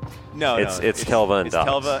Spalter. No, It's Telva and it's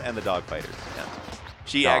dogs. Telva and the dog fighters. Yeah.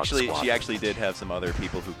 She Dog actually squad. did have some other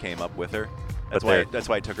people who came up with her. But That's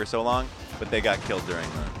why it took her so long. But they got killed during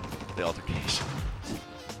the altercation.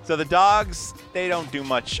 So the dogs, they don't do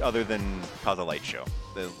much other than cause a light show.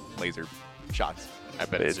 The laser shots. I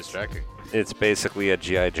bet it's distracting. It's basically a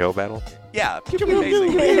G.I. Joe battle. Yeah, basically.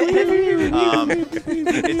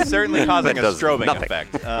 It's certainly causing a That does strobing nothing.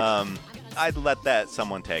 effect. I'd let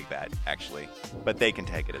someone take that, actually. But they can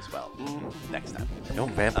take it as well next time. No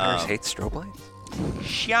vampires hate strobe lights?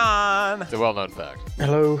 Sean! It's a well-known fact.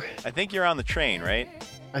 Hello. I think you're on the train, right?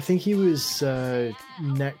 I think he was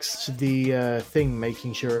next to the thing,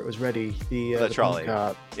 making sure it was ready. The pump trolley.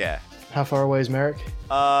 cart. Yeah. How far away is Merrick?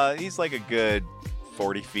 He's like a good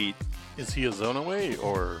 40 feet. Is he a zone away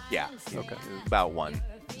or? Yeah. Okay. About one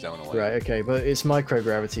zone away. Right. Okay, but it's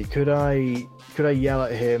microgravity. Could I yell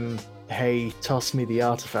at him? Hey, toss me the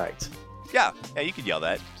artifact. Yeah. Yeah, you could yell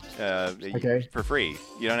that. Okay. For free.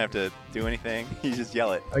 You don't have to do anything. You just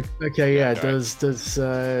yell it. Okay. Yeah. Okay.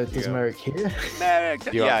 Does Merrick hear?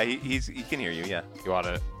 Merrick. You Yeah, he can hear you. Yeah. You want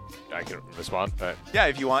to? I can respond. All right. Yeah,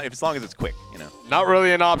 if you want, as long as it's quick, you know. Not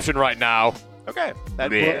really an option right now. Okay.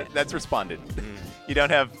 Yeah. That's responded. You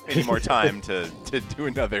don't have any more time to do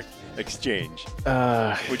another exchange.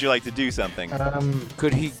 Would you like to do something?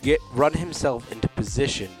 Could he run himself into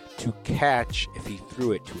position to catch if he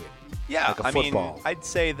threw it to him? Yeah, like a I mean, football. I'd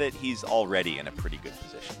say that he's already in a pretty good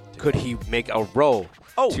position. Could he make a roll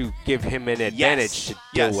Oh. to give him an advantage to do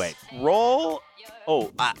yes. it? Roll.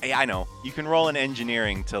 Oh, I know. You can roll in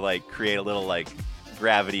engineering to like create a little like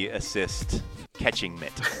gravity assist catching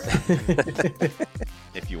mitt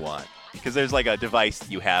if you want, because there's like a device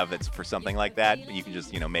that you have that's for something like that, and you can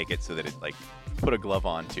just make it so that it like put a glove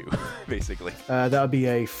on too, basically. That would be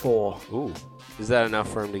a 4. Ooh. Is that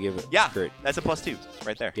enough for him to give it? Yeah, Great. that's a +2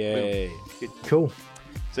 right there. Yay. Boom. Cool.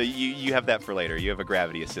 So you have that for later. You have a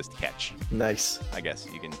gravity assist catch. Nice. I guess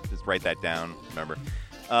you can just write that down. Remember,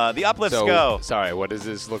 the uplifts So, go. sorry, what does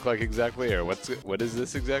this look like exactly, or what is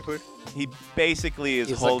this exactly? He basically is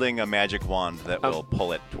He's holding a magic wand that will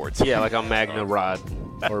pull it towards him. Yeah, like a magna rod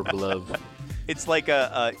or glove. It's like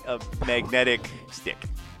a magnetic stick.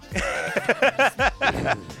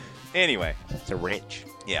 Anyway, It's a wrench.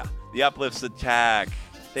 yeah, the uplifts attack.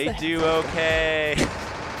 They do okay.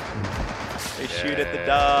 They shoot at the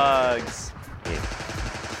dogs.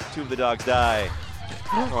 2 of the dogs die.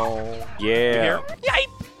 Yeah.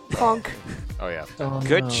 Punk. Oh yeah. Oh,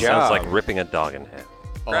 Good no. job. Sounds like ripping a dog in half.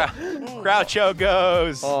 Groucho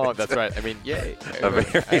goes. Oh, that's right. I mean, yay. A very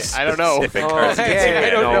I don't know. specific Oh, cartoon. hey, I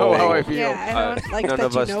don't know how I no. feel. Yeah, I don't like None that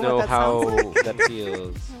of you us know know what that how sounds like. that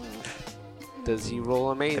feels. Does he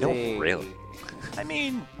roll amazing? I don't really. I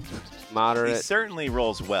mean, he Moderate. certainly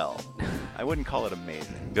rolls well. I wouldn't call it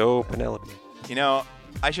amazing. Go Penelope. You know,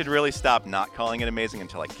 I should really stop not calling it amazing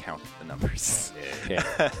until I count the numbers. Okay.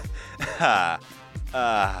 Ha.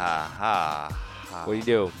 Ha ha. What do you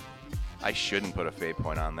do? I shouldn't put a fate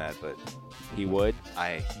point on that, but He would.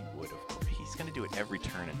 he would, of course. He's gonna do it every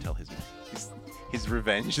turn until his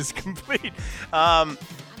revenge is complete.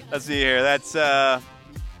 Let's see here. That's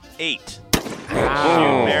 8.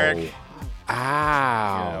 Ow. Merrick. Ow.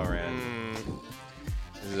 Yeah, Rand.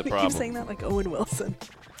 This is a You keep problem. saying that like Owen Wilson.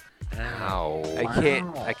 Ow.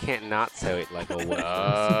 I can't not say it like a woman.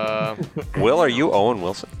 Will, are you Owen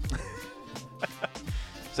Wilson?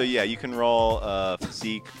 So yeah, you can roll a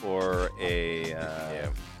physique or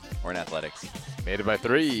or an athletics. Made it by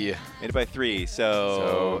 3. Made it by 3,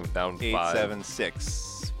 so down 8, 5. 7,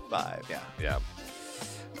 6, 5. Yeah. Yeah.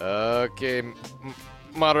 Okay.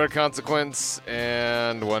 Moderate consequence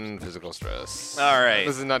and 1 physical stress. All right.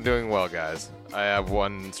 This is not doing well, guys. I have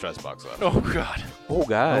 1 stress box left. Oh god. Oh Oh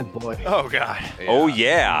God. boy. Oh god. Oh,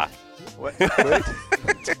 yeah. What?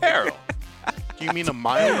 Terrible. Do you mean a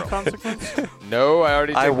mild consequence? No, I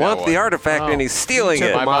already took I want that the one. artifact, and he's stealing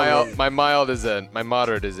it. My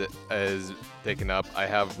moderate is taken up. I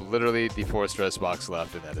have literally the 4 stress box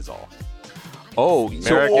left, and that is all. Oh,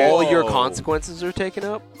 so American- all your Whoa. consequences are taken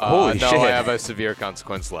up? Holy no, shit. I have a severe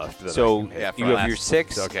consequence left. that So I can hit. Yeah, you for have your last-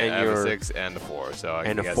 6 Okay, and I have your a 6 and a 4, so I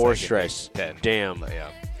and a guess 4 I can stress. take 10. Damn. Yeah.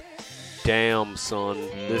 Damn, son.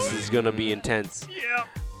 This is going to be intense.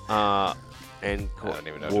 Yeah. And I don't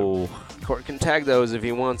even know. whoa. Court can tag those if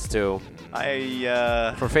he wants to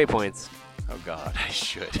for fate points. Oh God, I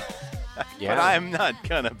should. Yeah. But I'm not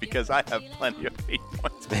gonna because I have plenty of fate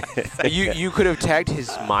points. You could have tagged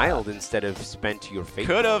his mild instead of spent your fate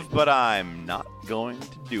Could have, point. but I'm not going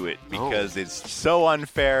to do it because it's so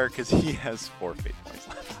unfair because he has 4 fate points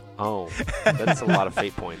left. Oh, that's a lot of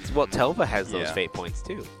fate points. Well, Telva has those Yeah. fate points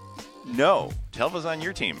too. No, Telva's on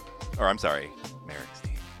your team. Or I'm sorry, Merrick's team.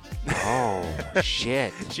 Oh,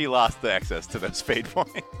 shit. She lost the access to those fate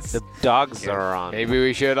points. The dogs are on. Maybe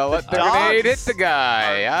we should let the Dogs grenade hit the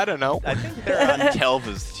guy. I don't know. I think they're on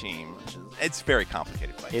Telva's team. It's very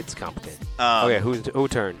complicated fight. It's complicated. Um, Okay, who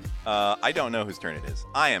turn? I don't know whose turn it is.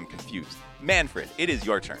 I am confused. Manfred, it is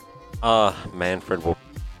your turn. Manfred will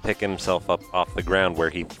pick himself up off the ground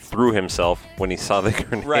where he threw himself when he saw the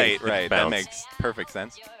grenade. Right. That bounce. makes perfect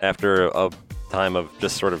sense. After a time of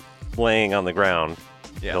just sort of laying on the ground,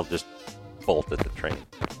 Yeah. he'll just bolt at the train.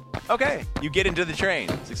 Okay, you get into the train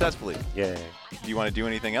successfully. Yay. Do you want to do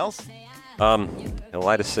anything else? He'll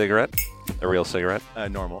light a cigarette, a real cigarette,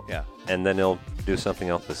 Normal, yeah. and then he'll do something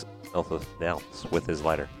else with his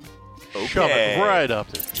lighter. Shove Okay. it right up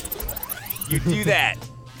there. You do that.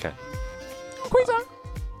 Okay.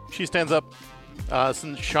 She stands up.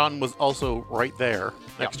 Since Sean was also right there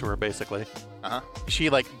next to her, basically, Uh-huh. she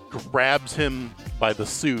like grabs him by the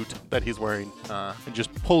suit that he's wearing Uh, and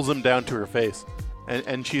just pulls him down to her face,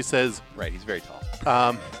 and she says, right, he's very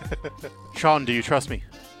tall. "Sean, do you trust me?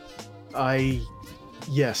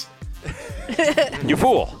 Yes. You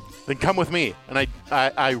fool! Then come with me." And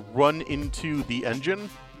I run into the engine,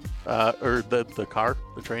 or the car,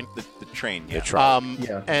 the train. The train, yeah.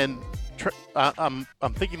 Yeah. And I'm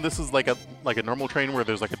thinking this is like a normal train where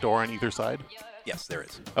there's like a door on either side. Yes, there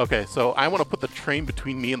is. Okay, so I want to put the train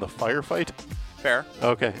between me and the firefight. Fair.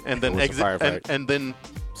 Okay, and then It was a exit, firefight. and then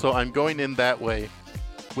so I'm going in that way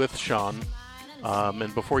with Sean.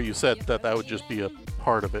 And before you said that would just be a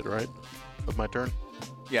part of it, right? Of my turn.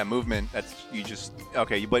 Yeah, movement. That's you just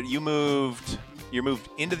okay. But you moved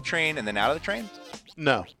into the train and then out of the train.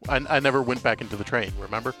 No, I never went back into the train.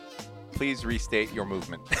 Remember? Please restate your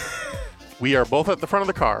movement. We are both at the front of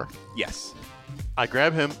the car. Yes. I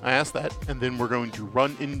grab him. I ask that, and then we're going to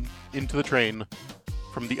run into the train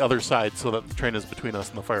from the other side, so that the train is between us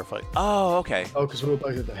and the firefight. Oh, okay. Oh, because we're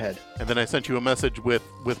both at the head. And then I sent you a message with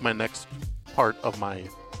my next part of my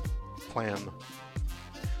plan.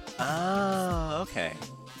 Oh, okay.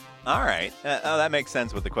 All right. That makes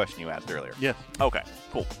sense with the question you asked earlier. Yes. Okay,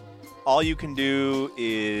 cool. All you can do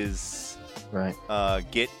is Right.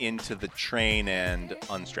 get into the train and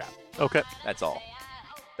unstrap. Okay. That's all.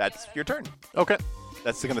 That's your turn. Okay.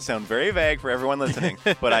 That's going to sound very vague for everyone listening,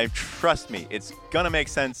 but trust me, it's going to make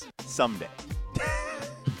sense someday.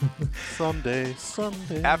 Someday.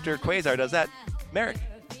 After Quasar does that, Merrick,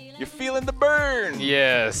 you're feeling the burn.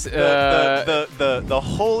 Yes. The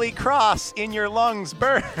holy cross in your lungs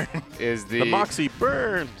burn. Is The moxie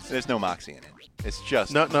burns. There's no moxie in it. It's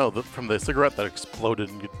just No, from the cigarette that exploded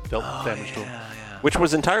and you dealt damage to him. Which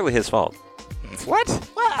was entirely his fault. What?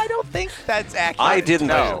 Well, I don't think that's accurate. I didn't.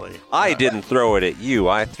 entirely. I didn't throw it at you.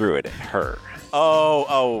 I threw it at her.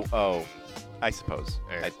 Oh. I suppose.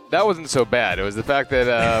 That wasn't so bad. It was the fact that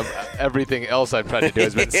everything else I've tried to do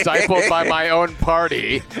has been stifled by my own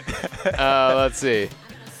party. Let's see.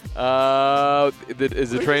 Is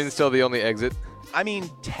the train still the only exit? I mean,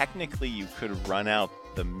 technically, you could run out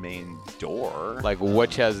the main door. Like,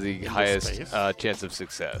 which has the highest space? chance of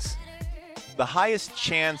success? The highest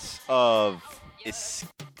chance of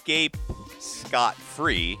escape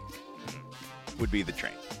scot-free would be the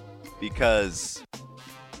train. Because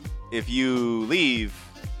if you leave,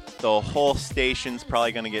 the whole station's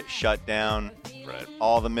probably going to get shut down. Right.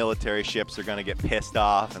 All the military ships are going to get pissed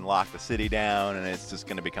off and lock the city down, and it's just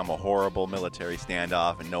going to become a horrible military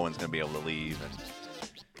standoff, and no one's going to be able to leave. And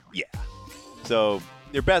yeah. So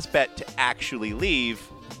your best bet to actually leave,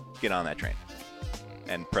 get on that train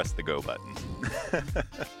and press the go button.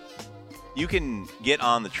 You can get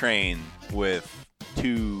on the train with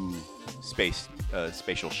 2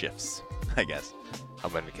 spatial shifts, I guess. How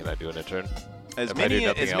many can I do in a turn? As If I do many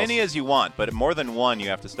nothing as you want, but more than one, you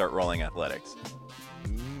have to start rolling athletics. I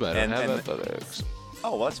don't And- have and- athletics.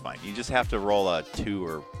 Oh, well, that's fine. You just have to roll a 2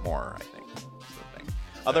 or more, I think.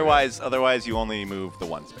 Otherwise, you only move the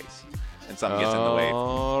one space, and something gets in the way.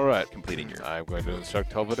 All right. Completing your. I'm going to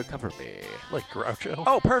instruct Telva to cover me. Like Groucho.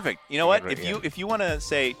 Oh, perfect. You know what? Yeah. If you want to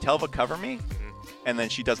say Telva cover me, and then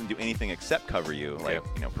she doesn't do anything except cover you, like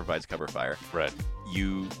provides cover fire, Right.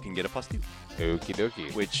 you can get a +2, Okie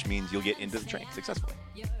dokie. which means you'll get into the train successfully.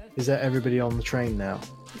 Is that everybody on the train now?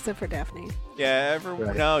 Except for Daphne. Yeah,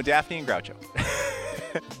 Right. no, Daphne and Groucho.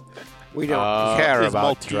 We don't care Is about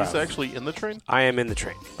Maltese Drow. actually in the train? I am in the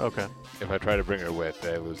train. Okay. If I try to bring her with,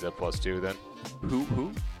 I lose that +2 then?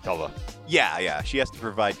 Who? Telva. Yeah. She has to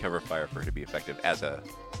provide cover fire for her to be effective as a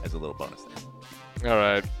little bonus there. All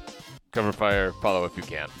right. Cover fire. Follow if you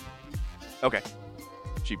can. Okay.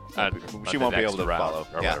 She On won't the be next able to round follow.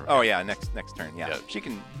 or Yeah. whatever. Oh yeah. Next turn. Yeah. Yeah. She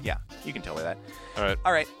can. Yeah. You can tell her that. All right.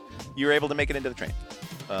 All right. You're able to make it into the train.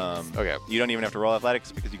 Okay. You don't even have to roll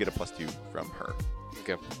athletics because you get a +2 from her.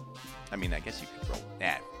 Okay. I mean, I guess you could roll.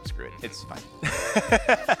 Nah, screw it. It's fine.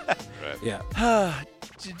 Right. Yeah.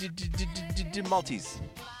 Maltese.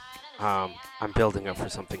 I'm building up for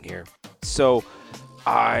something here. So,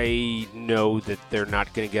 I know that they're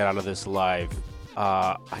not going to get out of this alive.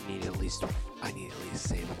 I need at least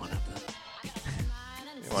save one of them.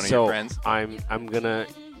 One of so your friends. I'm gonna,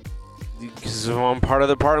 because I'm part of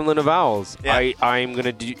the Parliament of Owls. Yeah. I'm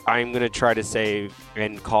gonna try to save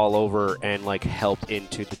and call over and like help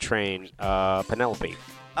into the train. Penelope.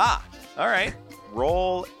 Ah. All right.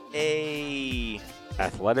 Roll a.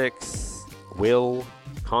 Athletics, will,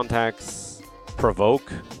 contacts,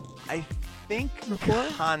 provoke. I think Rapport?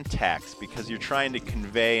 contacts because you're trying to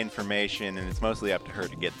convey information, and it's mostly up to her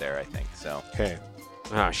to get there. I think so. Okay.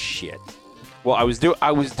 Ah, shit. Well, I was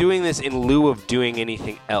doing this in lieu of doing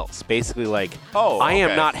anything else. Basically, like, I am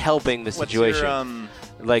okay. not helping the What's situation. your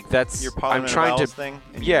like that's your I'm Parliament of trying Owls to. thing?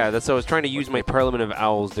 And Yeah, that's what I was trying to use my Parliament of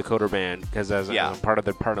Owls decoder band because as Yeah. I'm part of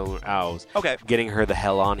the Parliament of Owls, Okay. getting her the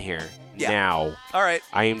hell on here Yeah. now. All right.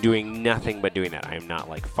 I am doing nothing but doing that. I am not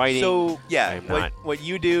like fighting. So yeah, I'm what not what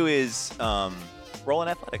you do is roll in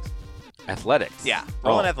athletics. athletics. Yeah,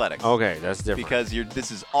 roll in Oh, athletics. Okay, that's different. Because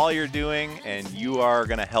this is all you're doing, and you are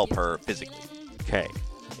gonna help her physically. Okay.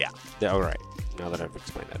 Yeah. All right. Now that I've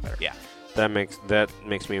explained that better. Yeah. That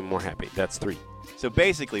makes me more happy. That's 3. So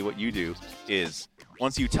basically, what you do is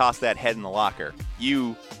once you toss that head in the locker,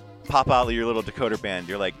 you pop out your little decoder band.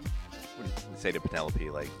 You're like, what do you say to Penelope?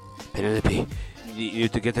 Like, Penelope, you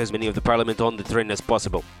need to get as many of the Parliament on the train as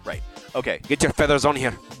possible. right? Okay. Get your feathers on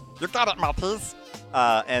here. You got it, Maltese.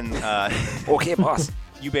 Okay, boss.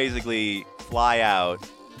 You basically fly out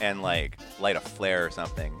and like light a flare or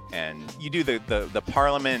something, and you do the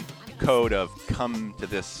Parliament code of come to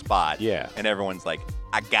this spot. Yeah. And everyone's like,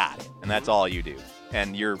 I got it, and that's all you do,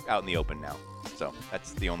 and you're out in the open now. So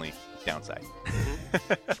that's the only downside.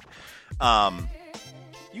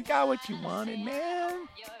 You got what you wanted, man.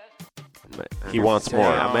 He wants more.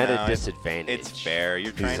 I'm at No, a disadvantage. It's fair.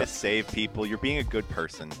 You're trying to save people. You're being a good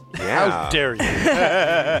person. Yeah. How dare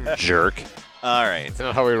you? Jerk. All right. That's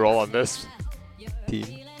not how we roll on this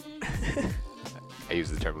team. I use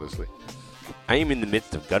the term loosely. I am in the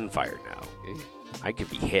midst of gunfire now. I could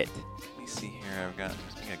be hit. Let me see here. I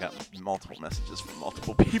think I got multiple messages from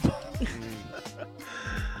multiple people.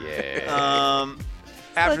 Yeah.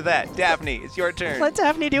 After that, Daphne, it's your turn. Let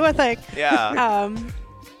Daphne do a thing. Yeah.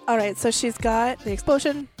 All right, so she's got the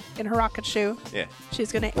explosion in her rocket shoe. Yeah.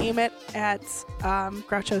 She's going to aim it at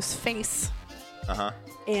Groucho's face. Uh-huh.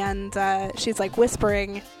 And she's like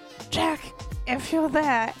whispering, Jack, if you're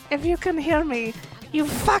there, if you can hear me, you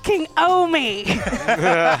fucking owe me.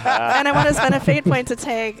 And I want to spend a fate point to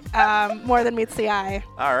take more than meets the eye.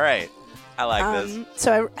 All right. I like this.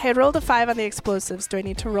 So I had rolled a 5 on the explosives. Do I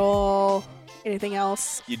need to roll anything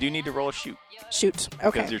else? You do need to roll a shoot. Shoot.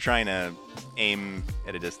 Okay. Because you're trying to aim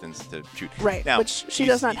at a distance to shoot. Right, Now, which she you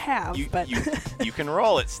does s- not have, You, but- you can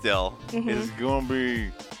roll it still. Mhm.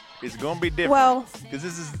 It's gonna be different. Well- because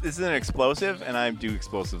this is an explosive, and I do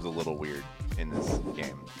explosives a little weird in this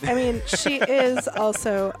game. I mean, she is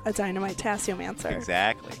also a dynamite tassiomancer.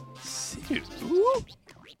 Exactly. Ooh.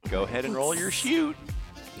 Go ahead and roll your shoot.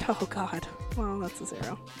 Oh, God. Well, that's a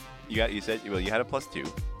 0. You had a +2.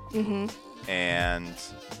 Mm-hmm. And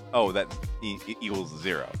that equals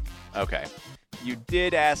 0. Okay. You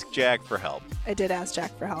did ask Jack for help, I did ask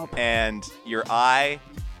Jack for help. and your eye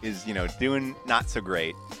is doing not so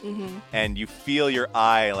great, Mm-hmm. and you feel your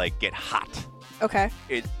eye like get hot. Okay.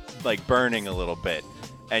 It's like burning a little bit,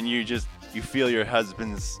 and you feel your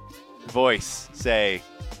husband's voice say,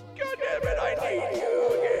 "God damn it, I need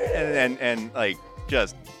you again," and like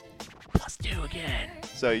just +2 again.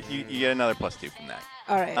 So you get another +2 from that.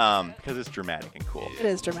 All right. Because it's dramatic and cool. It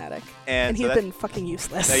is dramatic. And And so he's that- been fucking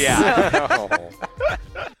useless. Yeah. So-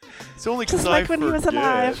 It's only Just 'cause like I when he was forget.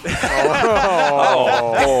 alive.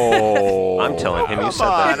 Oh, I'm telling him you said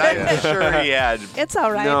Come that. on, I'm sure he had It's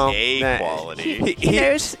all right. No. A Nah. quality. He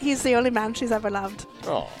knows he's the only man she's ever loved.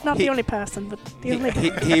 Not the only person, but the only.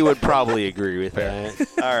 He would probably agree with that.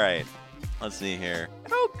 All right. Let's see here.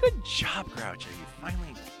 Oh, good job, Groucho. You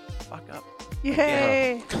finally fuck up.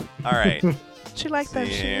 Yay! All right. She liked those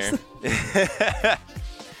See shoes. here.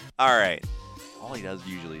 All right. All he does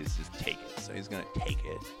usually is just take it. So he's going to take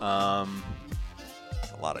it. It's a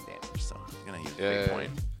lot of damage, so I'm going to use a fate point.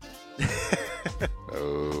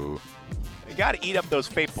 Oh. You got to eat up those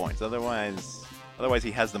fate points, otherwise he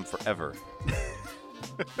has them forever.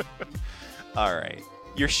 All right.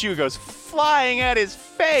 Your shoe goes flying at his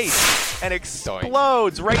face and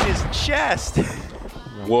explodes right in his chest.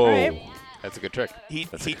 Whoa. Right. That's a good trick. He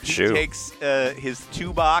shoe. takes his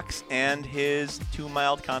 2 box and his 2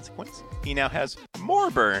 mild consequence. He now has more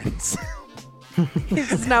burns.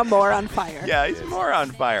 He's now more on fire. Yeah, he's more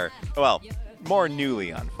on fire. Well, more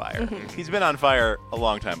newly on fire. He's been on fire a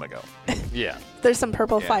long time ago. Yeah. There's some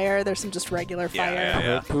purple Yeah. fire. There's some just regular fire.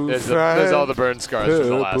 Yeah. There's all the burn scars from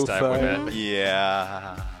the last time we met.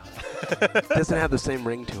 Yeah. Doesn't have the same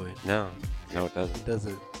ring to it. No, it doesn't. It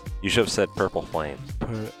doesn't. You should have said purple flames.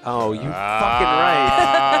 Oh, you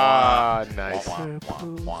Ah, nice.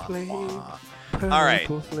 All right.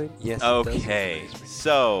 Yes. it Okay, does.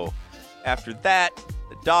 so after that,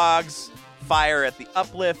 the dogs fire at the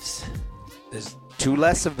uplifts. There's 2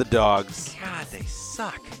 less of the dogs, God, they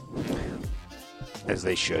suck. as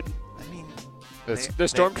they should. I mean, They're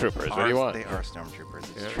stormtroopers. What do you want? They are stormtroopers.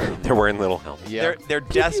 It's Yeah. true. They're wearing little helmets. Yeah. They're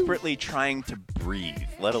desperately trying to breathe,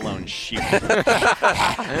 let alone shoot. Yeah,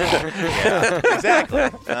 exactly.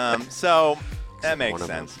 So that makes one of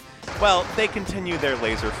them. sense. Well, they continue their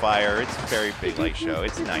laser fire. It's a very big light show.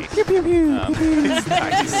 It's nice. It's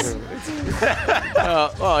nice.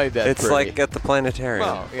 It's like at the planetarium.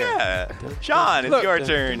 Well, Yeah. Sean, it's Look, your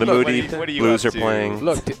turn. the What Moody what are you Blues up are to? playing.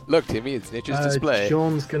 Look, Timmy, it's Nature's display.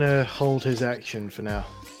 Sean's gonna hold his action for now.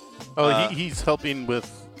 Oh, he's helping with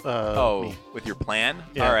me. With your plan?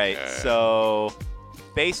 Yeah. All right. So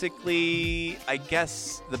basically, I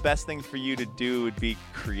guess the best thing for you to do would be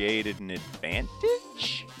create an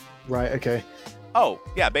advantage. Right. Okay. Oh,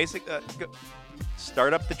 yeah.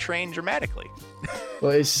 Start up the train dramatically.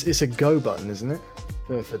 Well, it's a go button, isn't it?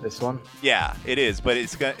 For this one. Yeah, it is, but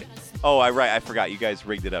it's gonna. Oh, I forgot. You guys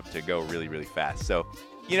rigged it up to go really, really fast. So,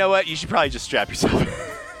 you know what? You should probably just strap yourself.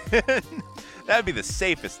 That would be the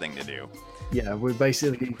safest thing to do. Yeah, we're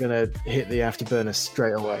basically gonna hit the afterburner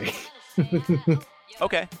straight away.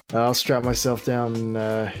 Okay. I'll strap myself down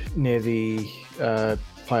near the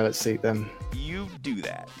pilot seat then. You do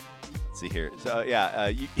that. Let's see here. So yeah,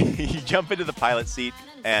 you, you jump into the pilot seat,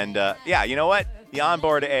 and yeah, you know what? The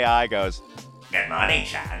onboard AI goes, Good morning,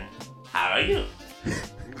 Sean. How are you?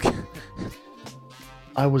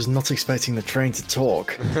 I was not expecting the train to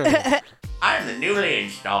talk. I'm the newly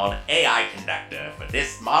installed AI conductor for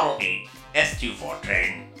this Model 8 S24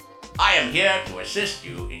 train. I am here to assist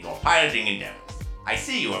you in your piloting endeavors. I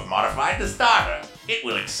see you have modified the starter. It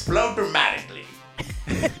will explode dramatically.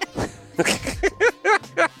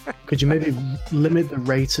 Could you maybe limit the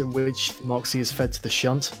rate at which Moxie is fed to the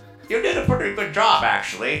shunt? You did a pretty good job,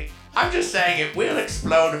 actually. I'm just saying it will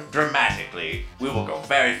explode dramatically. We will go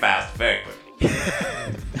very fast, very quickly.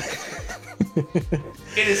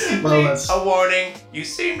 It is simply a warning. You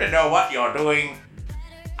seem to know what you're doing.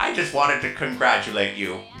 I just wanted to congratulate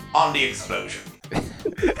you on the explosion.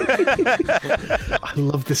 I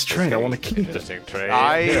love this train. I want to keep it. Interesting trade.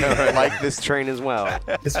 I like this train as well.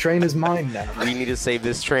 This train is mine now. We need to save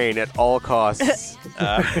this train at all costs.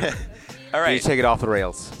 all We need right. to take it off the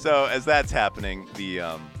rails. So as that's happening, the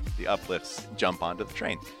uplifts jump onto the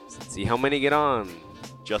train. Let's see how many get on.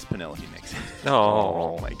 Just Penelope makes it.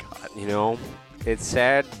 Oh. Oh my god. You know, it's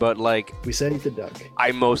sad, but like We saved the duck.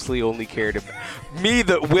 I mostly only cared about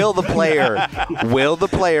Will the player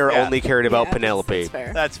Yeah. only cared about Yeah, Penelope. That's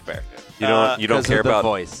fair. That's fair. You don't 'cause care of the about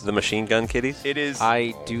voice. the machine gun kitties? It is.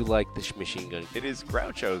 I do like the machine gun. It is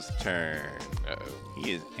Groucho's turn.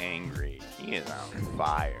 He is angry. He is on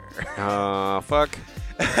fire. Fuck.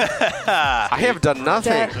 I have done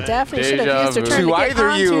nothing Definitely should Deja have used her vu. turn to get either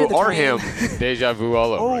onto you the or train. him. Deja vu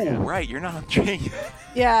all over Oh, again. right. You're not on the train yet.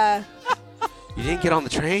 Yeah, You didn't get on the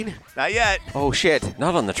train? Not yet. Oh shit.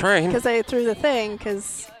 Not on the train. because I threw the thing.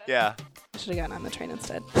 Because Yeah. I should have gotten on the train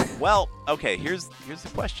instead. Well, okay. Here's the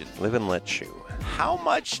question. Live and let chew. How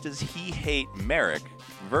much does he hate Merrick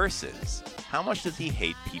versus how much does he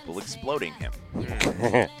hate people exploding him.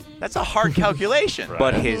 That's a hard calculation.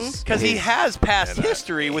 But his Because he has past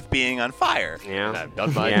history with being on fire. And yeah I've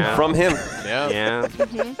done mine. Yeah. From him. Yeah.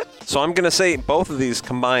 yeah. So I'm going to say both of these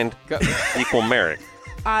combined equal Merrick.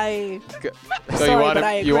 I So Sorry, you want but him,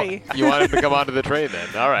 I you, agree. you want him to come onto the train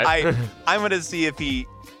then? All right. I'm gonna see if he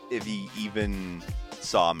even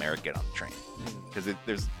saw Merrick get on the train, because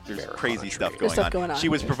there's crazy stuff There's stuff going going on. She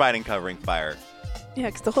was providing covering fire. yeah,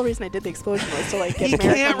 because the whole reason I did the explosion was to like get He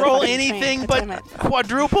Merrick can't on the roll fucking anything train. but Damn it.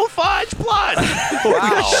 quadruple fudge plus.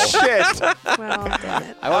 Shit. Well, damn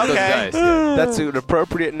it. I want Okay. those dice. Yeah. That's an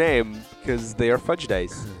appropriate name because they are fudge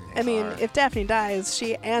dice. I mean, if Daphne dies,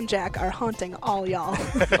 she and Jack are haunting all y'all.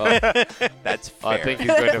 That's fair. I think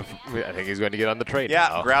he's going to get on the train. Yeah,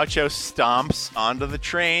 now. Groucho stomps onto the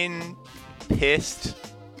train, pissed,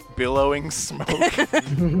 billowing smoke.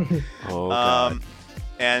 Oh god.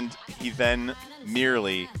 And he then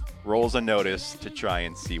merely rolls a notice to try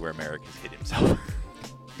and see where Merrick has hid himself.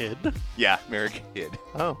 Hid? Yeah, Merrick hid.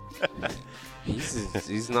 Oh.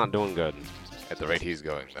 He's not doing good. At the rate he's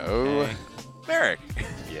going. Oh, Merrick,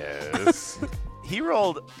 yes. he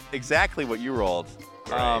rolled exactly what you rolled.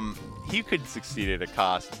 Right. He could succeed at a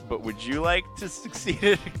cost, but would you like to succeed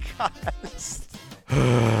at a cost?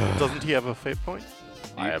 Doesn't he have a fate point?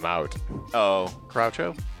 I am out. Oh,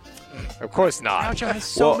 Groucho? Of course not. Groucho has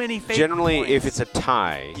so Well, many fate generally, points. if it's a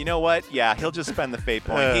tie, You know what? Yeah, he'll just spend the fate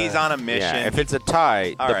point. He's on a mission. yeah, if it's a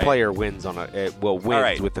tie, All the right. player wins on wins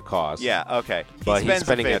right. with the cost. Yeah, okay. But he's spends the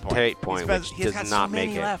spending fate a fate point, which he's does got not so many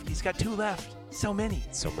make it. left. He's got 2 left. So many.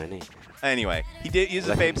 So many. Anyway, he did use a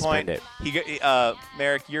Let fate him point. spend it.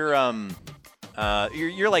 Merrick, you're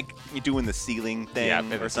like you're doing the ceiling thing Yeah,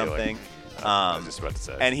 in or the something. ceiling. I was just about to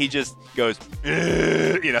say. And he just goes,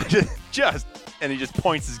 just, and he just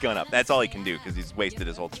points his gun up. That's all he can do because he's wasted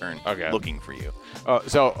his whole turn looking for you.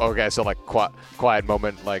 So like quiet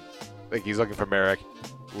moment, like he's looking for Merrick,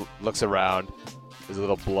 looks around. There's a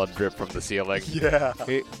little blood drip from the ceiling. Yeah.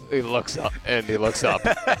 He looks up and turns.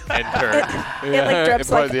 It like drips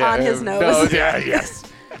like on his nose. Yeah, yes.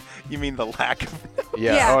 You mean the lack of?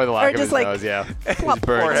 Yeah, Yeah, or the lack or of just his like nose, yeah. plop His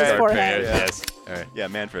burns on his start forehead. appearing, Yes. All right. Yeah,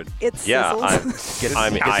 Manfred. It Yeah, sizzles. I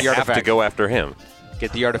the have to artifact. go after him.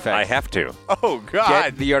 Get the artifact. I have to. Oh God.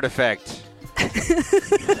 Get the artifact.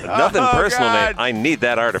 Nothing personal, God. mate. I need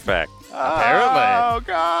that artifact. Apparently. Oh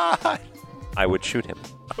God. I would shoot him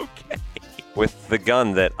Okay. with the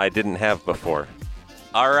gun that I didn't have before.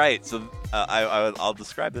 All right. So I'll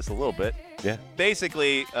describe this a little bit. Yeah.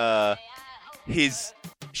 Basically, he's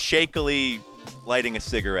shakily lighting a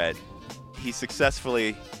cigarette. He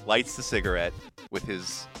successfully lights the cigarette with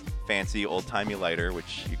his fancy old-timey lighter,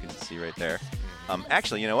 which you can see right there.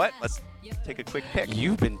 Actually, you know what? Let's take a quick pick.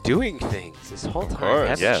 You've been doing things this whole time, course,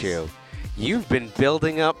 haven't yes. you? You've been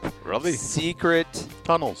building up Really? secret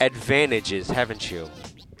Tunnels. advantages, haven't you?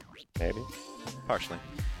 Maybe. Partially.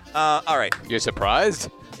 All right. You're surprised?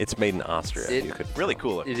 It's made in Austria. It- You could Really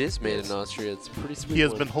cool. It is made in Austria. It's a pretty sweet. He has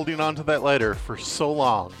one. been holding on to that lighter for so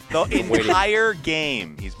long. The entire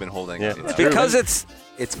game he's been holding Yeah. on to that. Because it's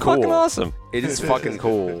It's cool. fucking awesome. It is fucking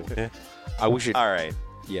cool. Yeah. I wish it. All right.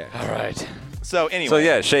 Yeah. All right. So anyway. So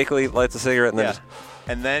yeah, shakily lights a cigarette and then Yeah.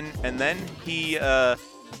 just And then he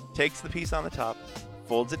takes the piece on the top,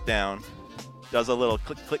 folds it down, does a little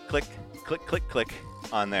click, click, click, click, click, click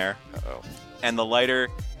on there. Uh-oh. And the lighter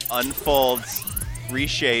unfolds,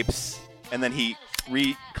 reshapes, and then he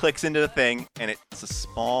clicks into the thing, and it's a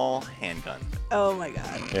small handgun, Oh my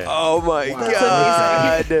god. Oh my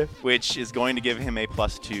That's god. which is going to give him a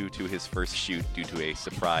 +2 to his first shoot due to a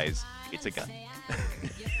surprise. It's a gun.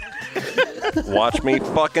 watch me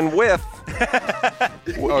fucking whiff.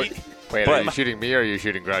 Oh, wait, are But- you shooting me or are you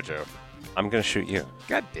shooting Groucho? I'm gonna shoot you.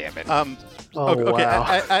 God damn it. Oh, Okay,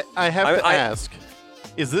 wow. I have to I- ask,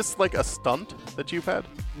 is this like a stunt that you've had?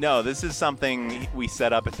 No, this is something we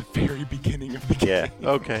set up at the very beginning of the game. Yeah.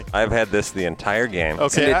 Okay. I've had this the entire game.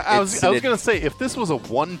 Okay, I was it's an going to say, if this was a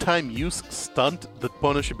one-time use stunt, the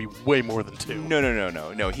bonus should be way more than 2.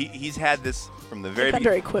 No. He's had this from the very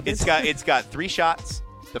Defender beginning. equipment. It's got 3 shots.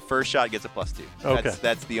 The first shot gets a +2. Okay.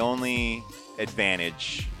 That's the only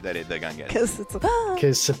advantage that the gun gets. Because it's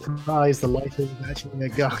Because surprise, the lighter is actually a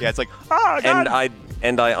gun. Yeah, it's like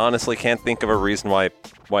And I honestly can't think of a reason why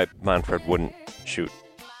Manfred wouldn't shoot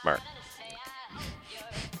Mark.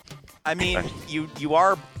 I mean, you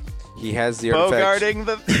are He has the artifact. bogarting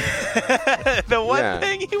the the one Yeah.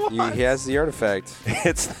 thing he wants. He has the artifact.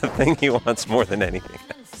 It's the thing he wants more than anything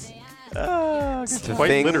else. It's the Quite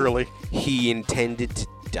thing literally. he intended to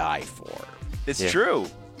die for. It's Yeah. true.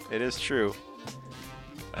 It is true.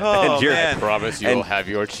 Oh, you're- man. I promise you'll have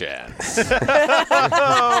your chance.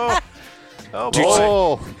 Oh, boy.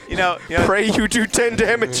 Oh, You know, Pray you do 10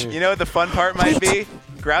 damage. you know what the fun part might be?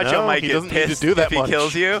 Groucho No, might he get doesn't need to pissed do that if he much.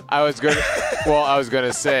 kills you. I was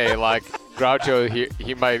gonna say, like, Groucho,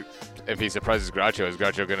 he might, if he surprises Groucho, is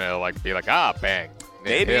Groucho gonna, like, be like, ah, bang.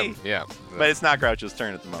 Maybe. Him. Yeah. But it's not Groucho's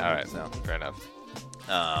turn at the moment. All right. So. Fair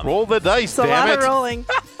enough. roll the dice, It's a lot damn of it. rolling.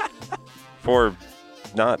 For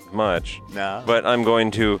not much. No. But I'm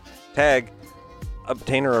going to tag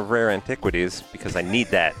Obtainer of Rare Antiquities because I need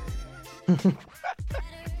that.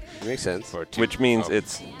 Makes sense. For two. Which means Oh.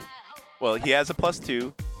 it's Well, he has a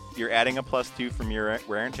 +2. You're adding a +2 from your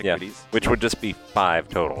rare antiquities. which would just be 5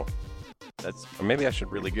 total. That's Or maybe I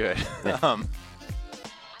should really good.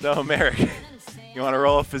 So, Merrick, you want to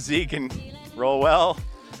roll a physique and roll well?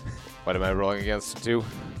 What am I rolling against? 2?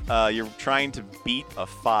 You're trying to beat a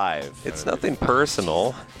 5. It's nothing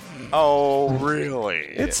personal. Oh, really?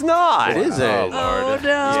 It's not. It isn't. Oh, He's Lord.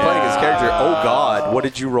 no. playing his character. Oh, God. What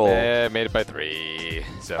did you roll? Made it by 3.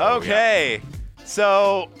 So Okay.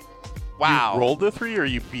 So, wow. You rolled a 3 or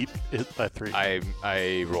you beat it by 3? yeah.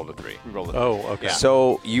 I rolled a 3. We rolled a Oh, okay. Yeah.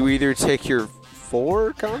 So you either take your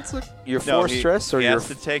 4 No, 4 he- stress, or he your has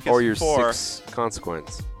to take or his your 4. 6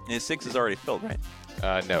 consequence. His 6 is already filled, right?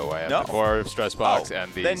 No, I have No. the 4 stress box Oh,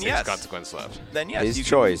 and the then 6 yes. consequence left. Then yes, His you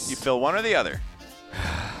choice. You fill one or the other.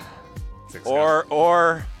 6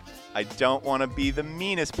 Or I don't want to be the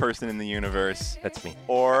meanest person in the universe. That's me.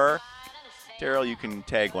 Or Daryl, you can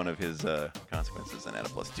tag one of his consequences and add a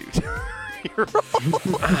 +2 to your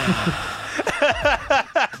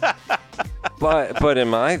But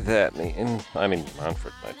am I that mean? I mean,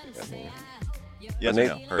 Manfred might be that mean. Yes but or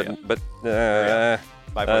no? Hurry up. But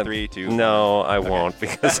 5, 4, 3, 2. No, I won't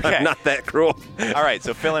because Okay. I'm not that cruel. All right,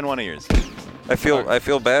 so fill in one of yours. I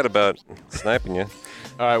feel bad about sniping you.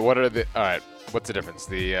 All right, what are the? All right, what's the difference?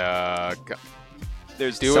 The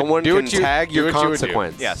There's Someone do can what you- tag do your what you would do.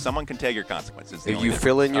 consequence. Yeah, someone can tag your consequences. The If only you difference.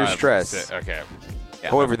 fill in your stress. Okay. Yeah.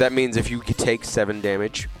 However, that means if you could take 7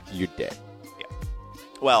 damage, you're dead.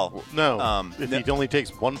 Well, No, Um, if no- he only takes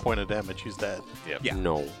 1 point of damage, he's dead. Yep. Yeah.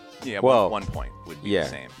 No. yeah, well, 1 point would be yeah. the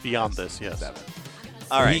same. Beyond this, yes. 7.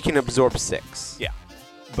 All right. He can absorb 6. Yeah,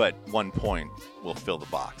 but 1 point will fill the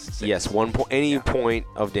box. 6. Yes, 1 point. Any Yeah. point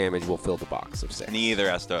of damage will fill the box of 6. And he either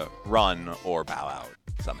has to run or bow out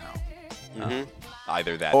somehow. Mhm.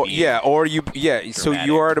 Either that. Oh being- yeah, or you So dramatic.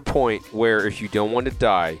 you are at a point where if you don't want to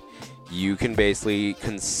die, you can basically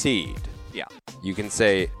concede. Yeah. You can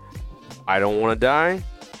say, "I don't want to die."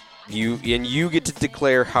 You get to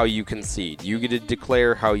declare how you concede. You get to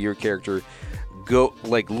declare how your character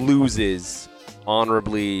loses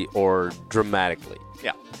honorably or dramatically.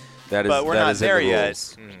 Yeah. That is. But we're that not is in there the yet.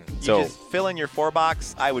 rules. You So- just fill in your 4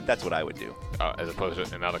 box. That's what I would do. As opposed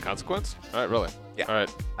to another consequence. All right, really. Yeah. All right.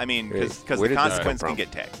 I mean, Wait, because where the did this come consequence can from?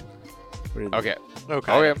 get tagged. Okay.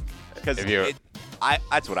 Okay. Okay. Because If you-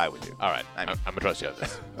 that's what I would do. All right. I I'm mean- gonna trust you on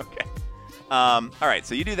this. Okay. All right.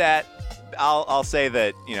 So you do that. I'll say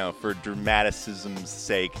that for dramaticism's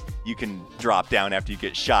sake, you can drop down after you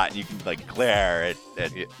get shot and you can glare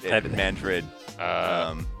at Manfred.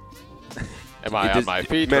 Am I on my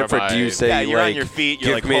feet? Manfred, or am do you I- say Yeah, you're on like, your feet,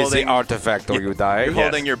 you're, give like, me holding- the artifact or you die? You're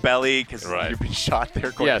holding your belly because Right. you've been shot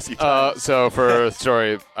there quite a Yes. few times. So for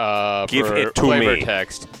story, Give for it to flavor me.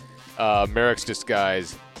 text, Merrick's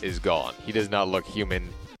disguise is gone. He does not look human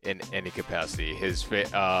in any capacity.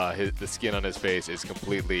 The skin on his face is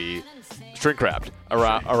completely shrink wrapped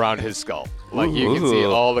around his skull. Like you can see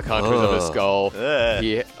Ooh. all the contours of his skull. Ugh.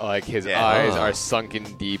 His Yeah. eyes are sunken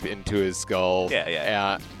deep into his skull.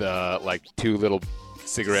 Yeah. And the 2 little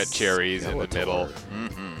cigarette cherries in the middle.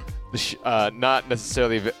 Not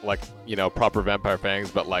necessarily proper vampire fangs,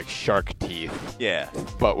 but like shark teeth. Yeah.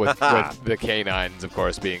 But with the canines, of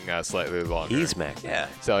course, being slightly longer. He's Mac. Yeah.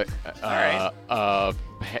 So, right.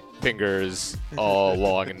 fingers all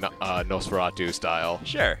long and Nosferatu style.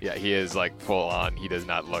 Sure. Yeah, he is full on. He does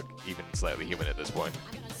not look even slightly human at this point.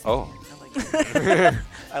 Oh,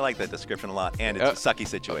 I like that description a lot, and it's a sucky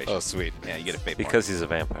situation. Oh, sweet. Yeah, you get a fate because he's a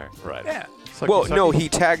vampire. Right. Yeah. Well, no, he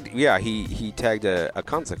tagged. Yeah, he tagged a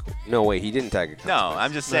consequence. No, wait, he didn't tag a consequence. No,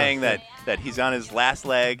 I'm just saying that he's on his last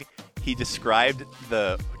leg. He described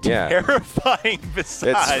the Yeah. terrifying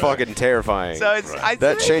visage. It's fucking terrifying. So it's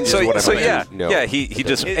That changes what I'm gonna do. No. yeah, he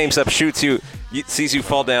just aims up, shoots you, sees you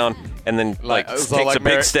fall down, and then takes a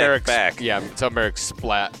big step back. Yeah, so Merrick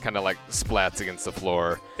splats against the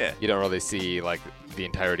floor. Yeah. You don't really see the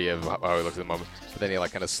entirety of how he looks at the moment, but then he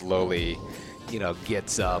kind of slowly,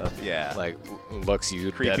 gets up. Yeah. Looks you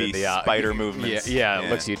dead Creepy in the eye. spider movements. Yeah, Yeah.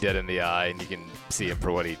 looks you dead in the eye, and you can see him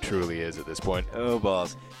for what he truly is at this point. Oh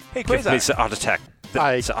balls! Hey, Give me Quasar. the art attack.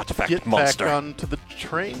 I artifact get monster. back onto the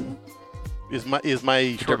train. Is my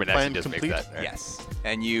short Determination plan just makes complete? that. Right? Yes.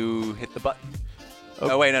 And you hit the button.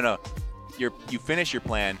 Okay. Oh, wait, no. You finish your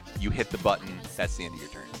plan, you hit the button, that's the end of your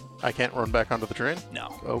turn. I can't run back onto the train?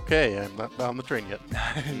 No. Okay, I'm not on the train yet.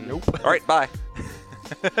 Nope. All right, bye.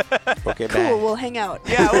 Okay, Cool, bye. we'll hang out.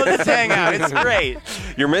 Yeah, we'll just hang out. It's great.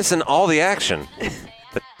 You're missing all the action.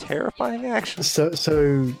 The terrifying action. So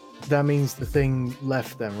that means the thing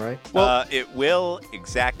left then, right? It will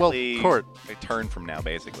exactly Court. a turn from now,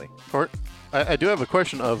 basically. Court, I do have a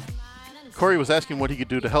question of... Corey was asking what he could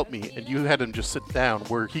do to help me, and you had him just sit down,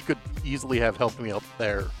 where he could easily have helped me up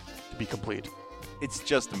there to be complete. It's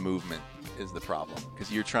just the movement is the problem. Because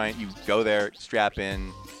you go there, strap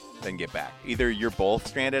in, then get back. Either you're both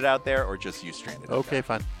stranded out there, or just you stranded out Okay, there.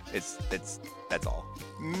 fine. That's all.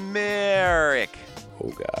 Merrick. Oh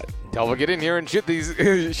God. Telva, get in here and shoot these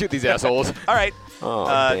assholes. All right. Oh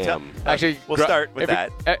damn. Actually, We'll start with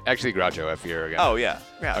that. Actually, Groucho, if you're again. Oh, yeah.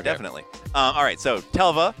 Yeah, Okay. definitely. All right, so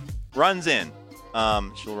Telva runs in.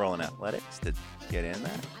 She'll roll an athletics to get in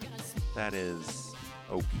there. That is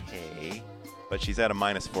okay. But she's at a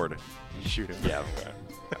 -4 to shoot him. Yeah.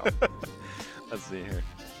 Let's see here.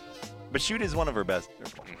 But shoot is one of her best.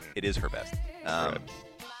 It is her best. Right.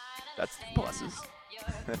 That's pluses.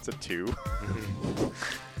 That's a 2.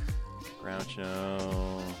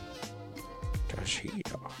 Groucho.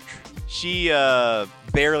 She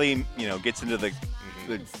barely, gets into the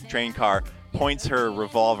train car, points her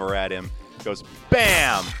revolver at him, goes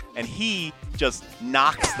BAM! And he just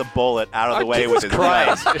knocks the bullet out of the way with his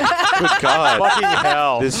knife. Good God. Fucking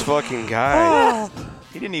hell. This fucking guy.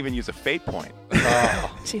 He didn't even use a fate point.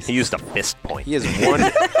 Jesus. He used a fist point. He has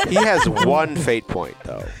one. He has one fate point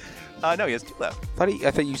though. No, he has 2 left.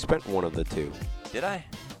 I thought you spent one of the 2. Did I?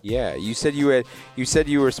 Yeah, you said you had. You said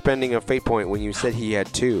you were spending a fate point when you said he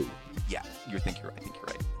had 2. Yeah, I think you're right.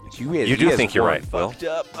 You do think you're right, Will. Fucked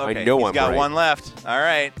up. Okay, I know he's I'm got right. 1 left. All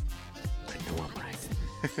right. I know I'm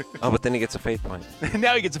right. Oh, but then he gets a fate point.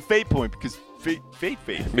 Now he gets a fate point because fate.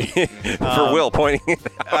 For Will pointing it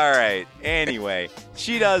out. All right. Anyway,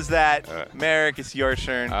 she does that. Merrick, it's your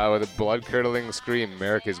turn. With a blood-curdling scream,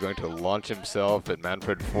 Merrick is going to launch himself at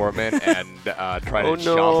Manfred Foreman and try to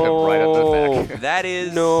chomp him right on the neck. That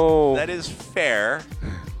is No. That is fair.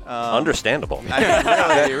 Understandable.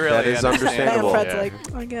 I really That is understandable. Fred's like,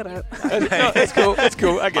 I get it. No, it's cool. It's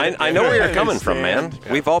cool. I know where you're coming from, man.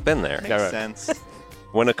 We've all been there. Makes sense.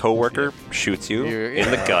 When a coworker shoots you Yeah.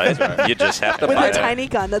 in the gut, you just have to With a fight it. tiny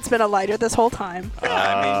gun that's been a lighter this whole time.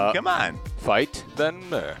 I mean, come on. Fight, then?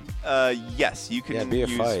 Yes, you can Yeah, be a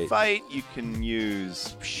use fight. You can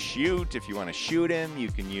use shoot if you want to shoot him. You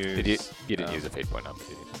can use. You didn't use a fate point on me,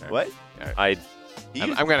 did you? What? I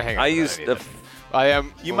I'm going to hang on. I to that used either. the I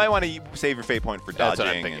am. You might want to save your fate point for That's what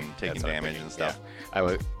I'm dodging thinking. and taking That's what I'm damage thinking, and stuff. Yeah. I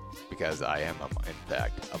would, because I am, in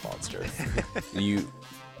fact, a monster. You.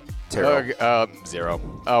 Terrell.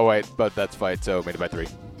 0. Oh wait, but that's fight, so made it by 3.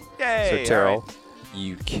 Yay! So Terrell, all right.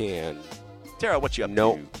 you can. Terrell, what you up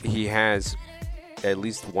No, to? he has at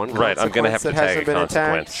least one. Right, I'm gonna have consequence to that tag hasn't a been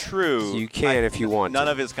consequence. attacked. True. So you can if you want None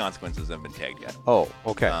to. of his consequences have been tagged yet. Oh,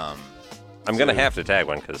 okay. I'm gonna have to tag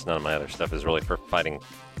one because none of my other stuff is really for fighting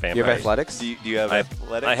vampires. you have athletics. Do you have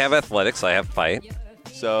athletics? I have athletics. I have fight.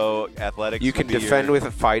 So athletics. You would can be defend your- with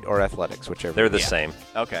a fight or athletics, whichever. They're the Yeah. same.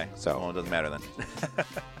 Okay. So- well, it doesn't matter then.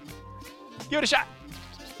 Give it a shot.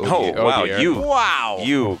 Oh, dear. wow, dear.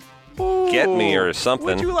 you get me or something.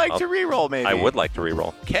 Would you like I'll- to re-roll, maybe? I would like to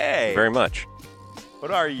reroll. Okay. Very much.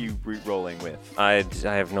 What are you re-rolling with? I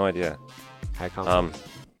have no idea. High consequence.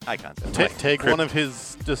 High concept. Take one of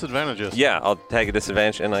his disadvantages. Yeah, I'll tag a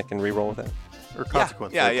disadvantage and I can reroll with that. Or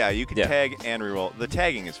consequences. Yeah. You can Yeah. tag and re-roll. The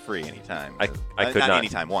tagging is free anytime. I could not not.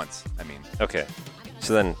 anytime. Once. I mean, Okay.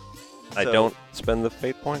 So then I So- don't spend the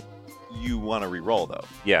fate point? you want to re-roll though.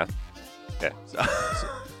 Yeah. Okay. So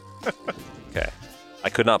Okay. I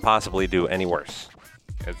could not possibly do any worse,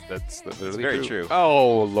 That's literally very true.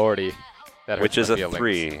 Oh, lordy. That hurts which is my a feelings.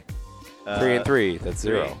 3. 3 and 3. That's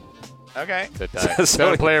 0. Okay. The tie. So-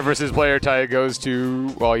 So player versus player tie goes to,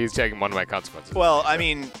 well, he's taking one of my consequences. Well, I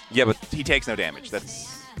mean, Yeah, but he takes no damage. That's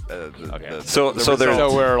Okay. so the there's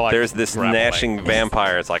So we're, like, there's this grappling. gnashing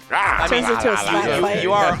vampire. It's like I mean, Turns into a slap fight.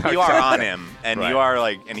 you are on him, and Right. you are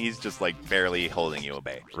like, and he's just like barely holding you at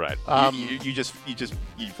bay. Right.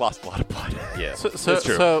 You've lost a lot of blood. Yeah. So, That's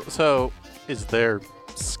true. so is there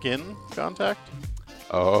skin contact?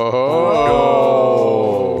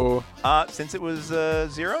 Oh. Since it was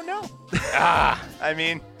 0, no. I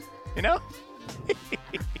mean, you know.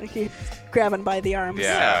 Like you grabbing by the arms.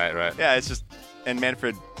 Yeah, right. Yeah, it's just, and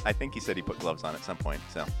Manfred, I think he said he put gloves on at some point.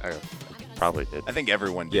 So Okay. probably did. I think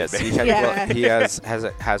everyone did. Yes, basically. he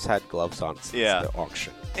has had gloves on since Yeah. the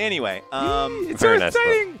auction. Anyway, It's very nice.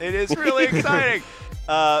 it is really exciting.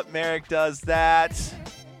 Merrick does that.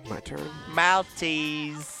 My turn.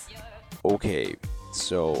 Maltese. Okay,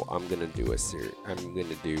 so I'm gonna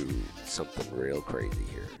do something real crazy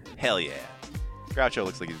here. Hell yeah. Groucho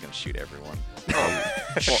looks like he's gonna shoot everyone.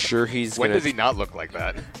 Sure, he's When gonna. does he not look like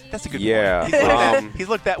that? That's a good Yeah, point. He's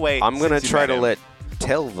looked that way. I'm gonna since you try met to him. let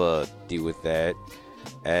Telva deal with that,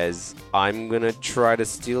 as I'm gonna try to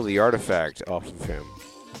steal the artifact off of him.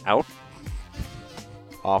 Out.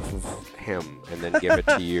 Off of him, and then give it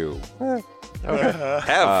to you.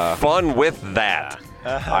 Have fun with that.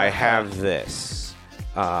 I have this.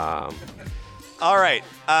 All right.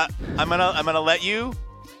 I'm gonna let you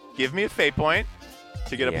give me a fate point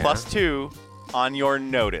to get a Yeah. +2 on your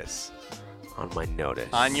notice. On my notice.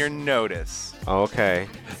 On your notice. Okay.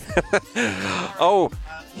 Oh,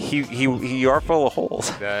 you are full of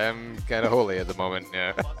holes. I'm kind of holy at the moment.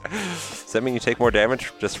 Yeah. Does that mean you take more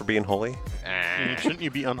damage just for being holy? Shouldn't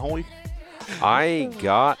you be unholy? I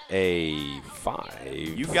got a 5.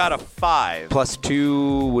 You got a 5.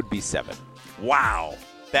 +2 would be 7. Wow.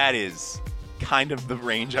 That is kind of the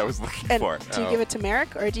range I was looking And for. do you give it to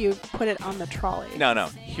Merrick or do you put it on the trolley? No.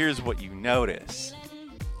 Here's what you notice.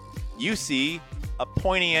 You see a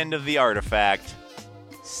pointy end of the artifact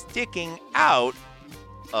sticking out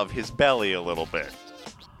of his belly a little bit.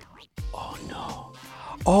 Oh no.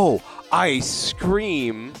 Oh, I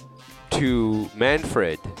scream to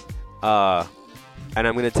Manfred. And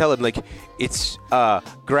I'm gonna tell him like it's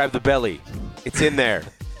grab the belly. It's in there.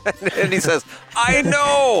 And he says, I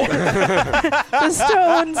know! The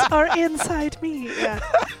stones are inside me. Yeah.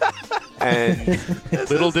 And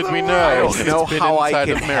Little did we know. I don't it's know been how I inside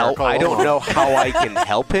can of help. Merrick all I don't along. know how I can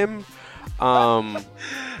help him.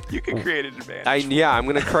 You can create an advantage. I'm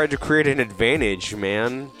gonna try to create an advantage,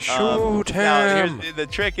 man. Shoot Now, him! the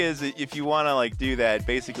trick is if you want to like do that,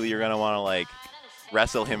 basically you're gonna want to like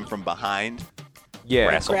wrestle him from behind. Yeah.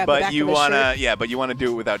 Wrestle. Grab the But back you of his wanna shirt. but you wanna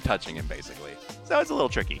do it without touching him, basically. So it's a little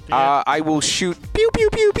tricky. I will shoot pew pew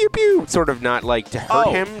pew pew pew. Sort of not like to hurt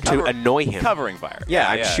Oh, him, cover- to annoy him. Covering fire. Yeah,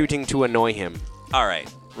 I'm shooting to annoy him. All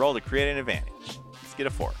right, roll to create an advantage. Let's get a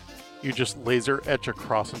 4. You just laser etch a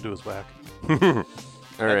cross into his back.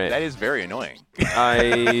 All right. That is very annoying.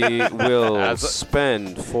 I will That's a-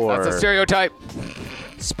 spend for That's a stereotype.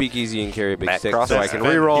 Speakeasy and carry a big Back stick cross so I is can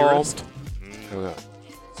spent reroll. hero.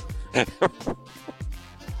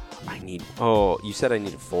 I need. Oh, you said I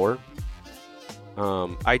need a 4.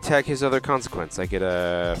 I tag his other consequence. I get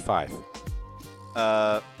a 5.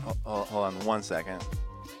 Hold on 1 second.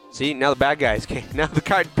 See, now the bad guys can't. Now the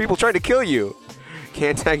people trying to kill you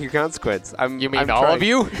can't tag your consequence. You mean I'm all trying- of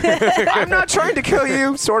you? I'm not trying to kill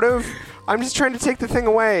you, sort of. I'm just trying to take the thing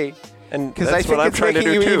away And because that's I think what I'm it's trying to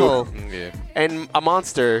making do you too. evil Yeah. and a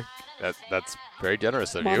monster. That's very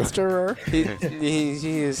generous of Monsterer.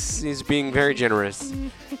 He's being very generous.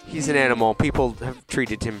 He's an animal. People have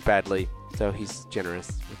treated him badly, so he's generous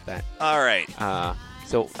with that. All right.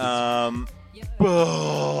 So 5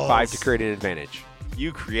 to create an advantage.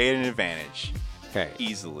 You create an advantage Okay.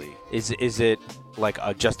 easily. Is it like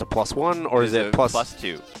just a +1 or is it a plus?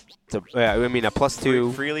 +2? I mean a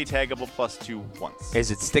 +2. Freely taggable +2 once. Is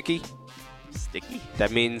it sticky? Sticky?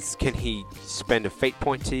 That means can he spend a fate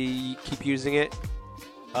point to keep using it?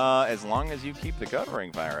 As long as you keep the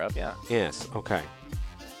covering fire up, yeah. Yes. Okay.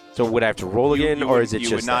 So would I have to roll again, You or would- is it you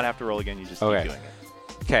just would not that? have to roll again. You just Okay. keep doing it.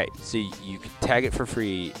 Okay, so you can tag it for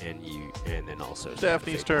free, and then also spend a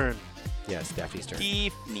Daphne's fate turn. point. Yes, Daphne's turn.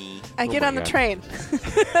 Daphne. I get my on the God. train.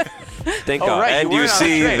 Thank Oh, God. right. And you you weren't on the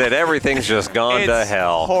see train. that everything's just gone to It's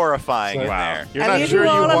hell. horrifying in Wow. there. You're I not leave sure you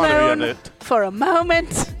you all want to be alone on it. for a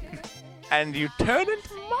moment. And you turn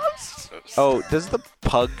into monsters. Oh, does the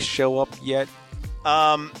pug show up yet?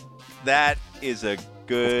 That is a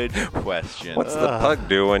good question. What's the pug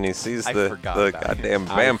do when he sees I the forgot about goddamn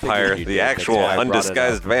I vampire, figured you the did, that's actual why I brought it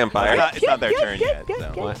undisguised up. It's vampire? not their turn yet.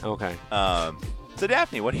 So. What? Okay. So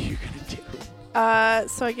Daphne, what are you gonna do?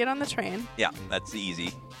 So I get on the train, Yeah, that's easy.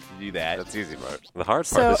 You do that. That's easy part. The hard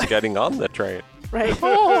So- part is getting on the train. right?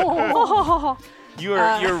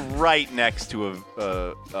 You're right next to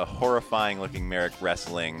a horrifying looking Merrick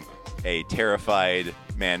wrestling a terrified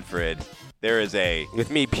Manfred. There is a With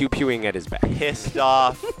me pew-pewing at his back. pissed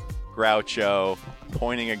off Groucho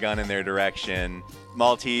pointing a gun in their direction.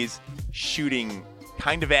 Maltese shooting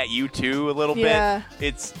kind of at you too a little Yeah. bit.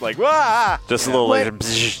 It's like wah! Just a little What- later.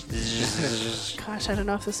 Gosh, I don't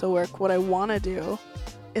know if this will work. What I want to do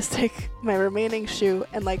is take my remaining shoe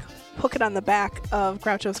and like hook it on the back of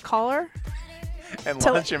Groucho's collar and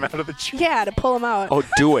To- launch him out of the tree. Yeah, to pull him out. Oh,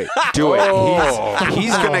 do it. Do it.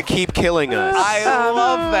 He's going to keep killing us. I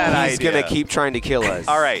love that idea. He's going to keep trying to kill us.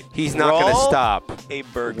 All right. He's not going to roll stop. a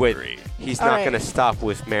burglary. He's All not right. going to stop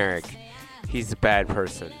with Merrick. He's a bad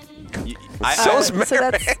person. So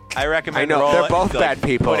that's I recommend. I know, roll they're it, both like, bad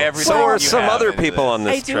people. Put everything So are you some have other into people this. on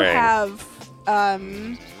this I do train.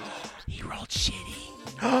 have He rolled shitty.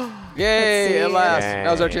 Yay! see. At last, Yay.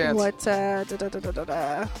 now's our chance. what Oh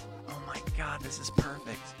my god, this is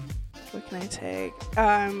perfect. what can I take?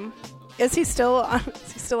 Is he still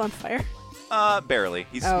on fire? Barely.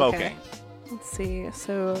 He's Oh, okay. smoking. Let's see.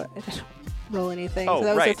 So I didn't roll anything. Oh, so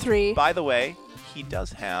that right. was a 3. By the way, he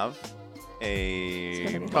does have It's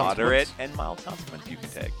a gonna be moderate and mild consequence you can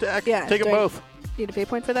take. Yeah, Take them do I- both. Need a pay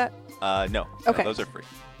point for that? No. Okay. Those are free.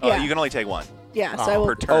 Yeah. Oh, you can only take one Yeah. So I will.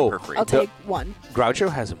 per turn Oh. per free. I'll take 1. Groucho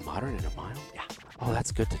has a moderate and a mild? Yeah. Oh,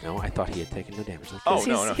 that's good to know. I thought he had taken no damage. Like Oh, this.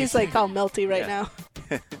 He's, no. he's like all melty right Yeah.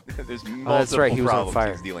 now. There's multiple Oh, that's right, he was on problems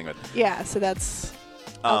fire. he's dealing with. Yeah. So that's.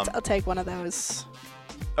 Um, I'll take one of those.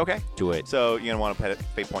 Okay. Do it. So you're gonna want to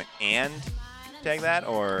pay point and tag that,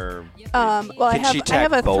 or Well, Can she I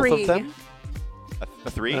have a tag both 3. of them? a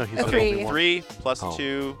 3? No, he's A okay. three. 3 plus Oh.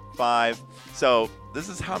 2, 5. So this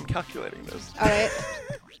is how I'm calculating this. All right.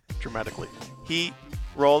 Dramatically. He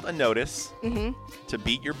rolled a notice Mhm. to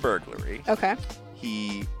beat your burglary. Okay.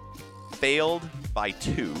 He failed by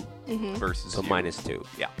 2 Mhm. versus So you. -2.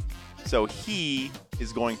 Yeah. So he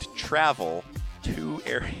is going to travel 2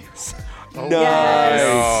 areas.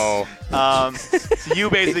 Yes. So you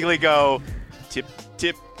basically go tip,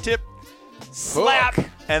 tip, tip, slap,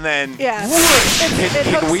 and then Yeah.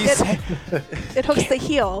 It hooks the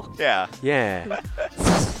heel. yeah, Yeah.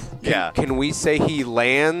 yeah. Can we say he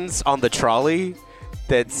lands on the trolley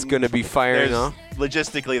that's going to be firing There's, off?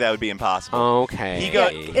 logistically, that would be impossible. Okay. He go-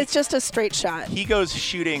 It's just a straight shot. He goes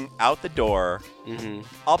shooting out the door, Mhm.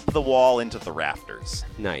 up the wall into the rafters.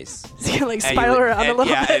 Nice. It's gonna like And spiral you- around a and-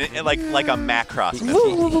 little yeah, bit. and like a Macross.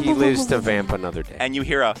 He lives to vamp another day. And you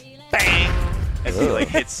hear a bang as he like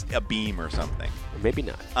hits a beam or something. Maybe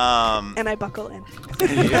not. And I buckle in.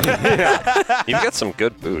 You've got some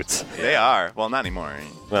good boots. They are. Well, not anymore.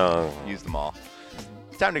 Oh. Use them all.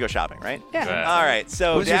 Time to go shopping, right? Yeah. All right.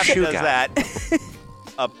 So Who's your Daphne shoe does guy? that.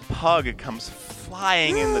 A pug comes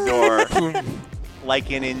flying in the door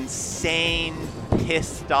like an insane,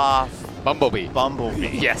 pissed off Bumblebee. bumblebee.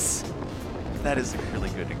 Yes. That is a really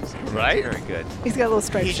good example. Right? Very good. He's got a little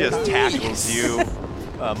striped He shirt just on. tackles you,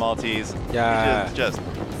 Maltese. Yeah. He just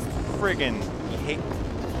friggin'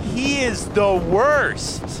 he is the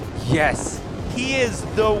worst. Yes. He is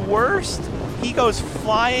the worst. He goes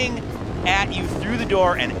flying at you through the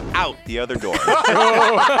door and out the other door.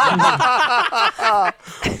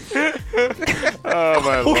 Oh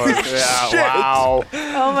my lord! Yeah, wow,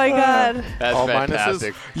 Oh my god. that's All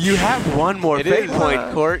fantastic. You have one more It fate is, point,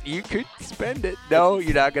 Court. You could spend it. No,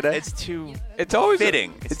 you're not gonna. It's too It's always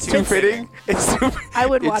fitting. It's too fitting. It's too. I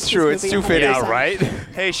would watch It's true. this It's movie too fitting. 100%. Yeah, right.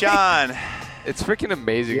 Hey, Sean, It's freaking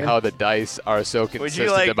amazing how the dice are so Would consistent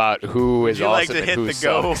you like- about who would is you like awesome to and hit who the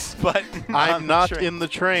go sucks. button? on I'm the not train? in the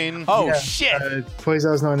train. Oh, Yeah, shit.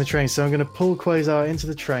 Quasar's not in the train, so I'm going to pull Quasar into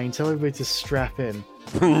the train, tell everybody to strap in.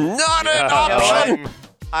 Not an You know option.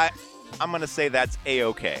 what? I'm going to say that's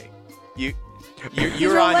A-okay. You're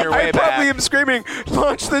your on leg- your way I back. probably am screaming,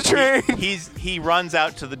 launch the train. He runs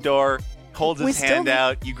out to the door, holds We his hand still-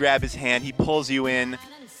 out. You grab his hand. He pulls you in,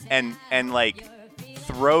 and like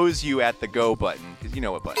throws you at the go button because you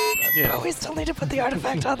know what button. That's. Yeah. Oh, we still need to put the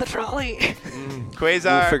artifact on the trolley.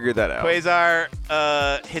 Quasar. We'll figure that out.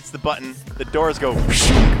 Quasar hits the button. The doors go,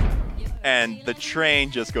 and the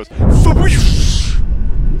train just goes.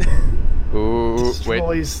 Who? Wait.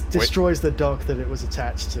 Destroys the dock that it was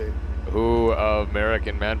attached to. Who of Merrick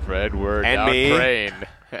and Manfred were And down me. train?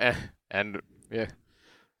 And yeah.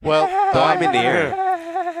 Well, I'm in the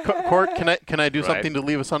air. Court, can I do Right. something to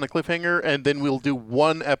leave us on a cliffhanger, and then we'll do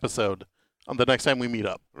one episode on the next time we meet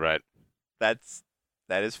up. Right. That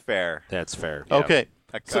is fair. That's fair. Yeah. Okay.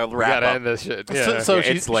 I'll We wrap gotta up. end this shit. So, Yeah. so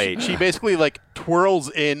it's late. She basically like twirls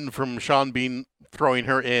in from Sean Bean throwing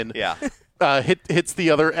her in. Yeah. Hits the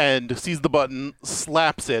other end, sees the button,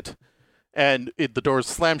 slaps it, and the doors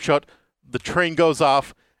slam shut. The train goes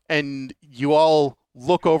off, and you all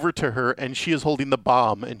look over to her, and she is holding the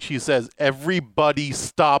bomb, and she says, "Everybody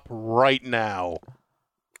stop right now."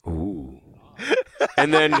 Ooh.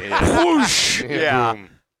 And then whoosh. Yeah. Boom.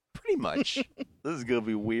 Pretty much. This is gonna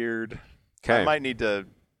be weird. Okay. I might need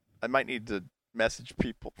to message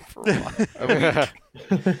people for a while.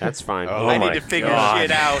 That's fine. Oh I my need to figure God.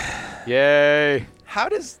 shit out. Yay. How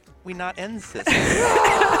does we not end this?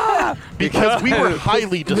 because we were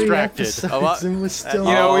highly 3 distracted. episodes and we're still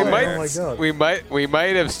You know, oh my god. we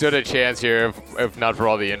might have stood a chance here if not for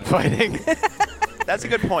all the infighting. That's a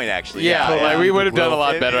good point, actually. Like we would have done a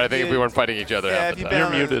lot If- better, I if think, if you- we weren't fighting each other Yeah, half if the you've time. been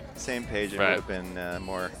on You're the muted. same page, it Right. would have been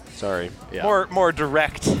more Sorry. Yeah. more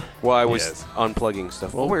direct. Well, I was Yes. unplugging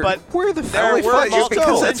stuff. Well, where, but where the there hell they were fight you? multiple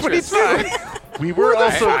Because that's what he interests. did. We were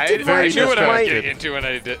also I very knew what I was distracted. getting into when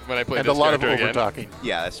I played And this a lot of character over again. talking.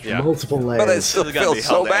 Yeah, that's true. Yeah. Multiple layers. But it still It's gotta feels be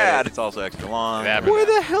so held to edit. bad. It's also extra long. It happened. Where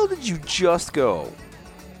the hell did you just go?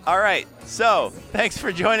 All right, so thanks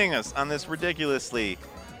for joining us on this ridiculously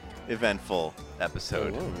eventful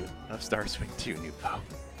episode of Star Swing 2 Nouveau.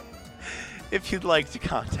 If you'd like to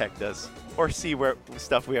contact us or see where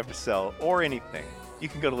stuff we have to sell or anything, you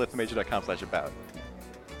can go to liftthemajor.com/about.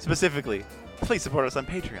 Specifically, please support us on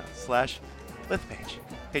Patreon/liftmage,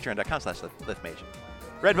 patreon.com/liftmage,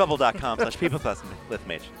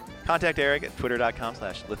 redbubble.com/people/liftmage. Contact Eric at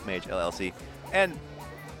twitter.com/liftmagellc. And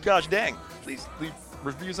gosh dang, please leave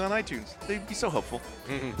reviews on iTunes. They'd be so helpful.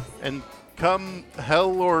 And come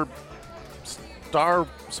hell or star,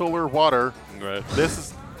 solar, water, Right.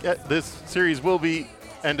 this series will be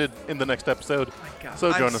ended in the next episode.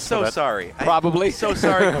 So join I'm us so for that. sorry. Probably. So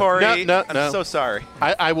sorry, Corey. No, I'm no. so sorry.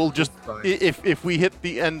 I will just if we hit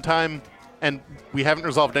the end time and we haven't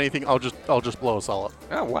resolved anything, I'll just blow us all up.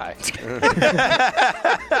 Oh, why?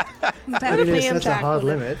 That It me is and such a Jack hard will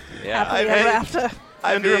live limit. happily ever after.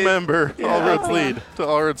 And remember, all roads lead to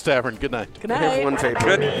All Roads Tavern. Good night. Good night. One favor.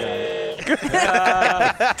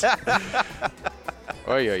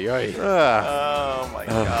 Oi, oi, oi. Oh my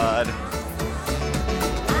God.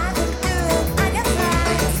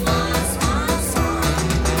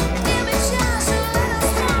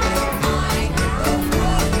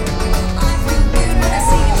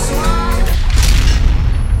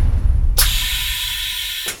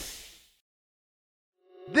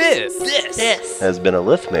 This has been a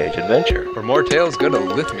Liftmage adventure For more tales, go to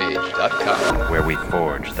liftmage.com. Where we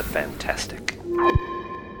forge the fantastic.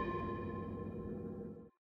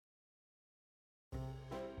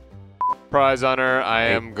 Prize on her. I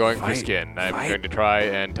am going for fight, skin. I'm fight. going to try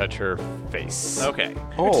and touch her face. Okay.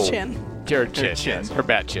 Oh. Chin. Her chin. chin. Yes, her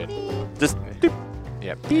bat chin. Just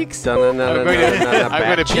Yep. I'm I'm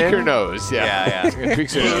going to peek her nose. Yeah. Yeah, I'm going to peek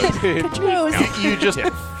her nose. Touch your nose. You just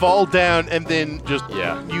fall down and then just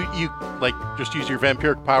Yeah. you like just use your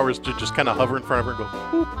vampiric powers to just kind of hover in front of her and go.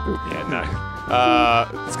 Yeah, no.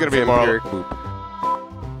 It's going to be more.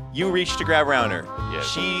 You reach to grab around her. Yes.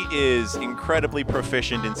 She is incredibly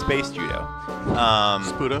proficient in space judo.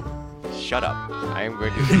 Spuda. Shut up. I'm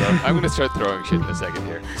going to start throwing shit in a second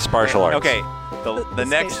here. Spartial arts. Okay.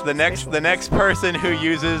 The next person who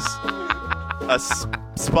uses a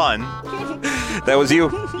spun. That was you.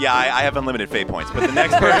 Yeah, I have unlimited fate points, but the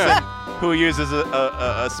next person who uses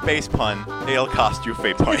a space pun, it'll cost you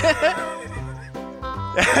fate point.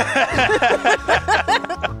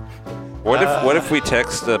 What if we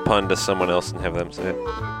text the pun to someone else and have them say it?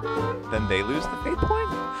 Then they lose the fate point?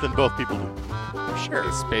 Then both people do.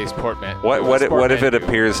 Sure. Space portman. What if it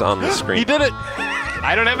appears on the He screen? did it.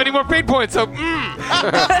 I don't have any more fate points, so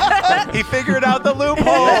He figured out the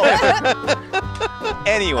loophole.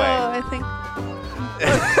 Anyway. Oh, I think.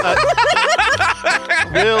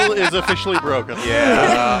 Will is officially broken.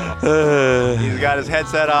 Yeah. He's got his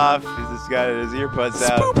headset off. He's got his earbuds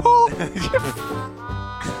out.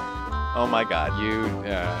 Oh my God. you.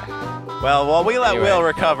 Well, while we let Anyway. Will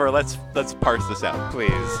recover, let's parse this out,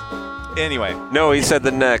 please. Anyway. No, he said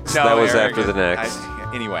the next. No, that was Eric, after the next.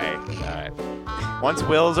 Anyway. All right. Once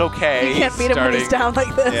Will's okay. You can't beat him when he's down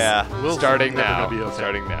like this. Yeah. Will's Starting never now. gonna be okay.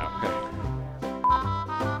 Starting now.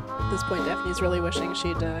 At this point, Daphne's really wishing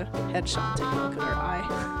she'd headshot take a look at her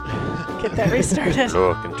eye. Get that restarted.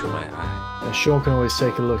 Look into my eye. Sean can always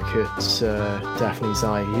take a look at Daphne's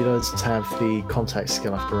eye. He does have the contact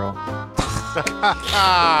skill after all.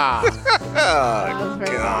 That was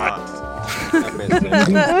very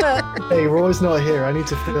Hey, Roy's not here. I need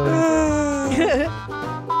to fill in for him.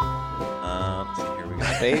 Let's see, here we go.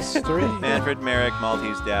 Base 3. Manfred, Merrick,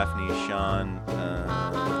 Maltese, Daphne, Sean,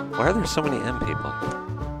 Why are there so many M people?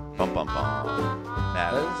 bum bum bum.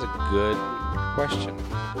 That Adam, is a good question.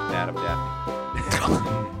 Adam, Daphne.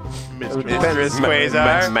 Mistress. Mistress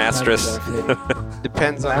Quasar. Mastress.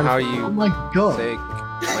 Depends on how Oh you my god. say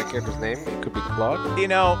my character's name. It could be Claude. You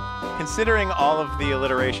know, considering all of the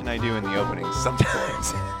alliteration I do in the openings,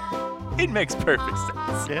 sometimes it makes perfect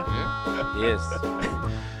sense. Yeah. Yes.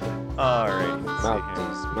 Alright.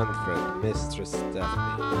 Maltese, Manfred, Mistress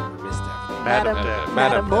Daphne, Miss Daphne, Madam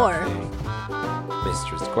Madam Moore. Daphne,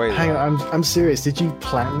 Mistress Quasar. Hang on, I'm serious. Did you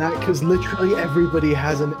plan that? Because literally everybody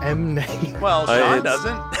has an M name. Well, Sean it's-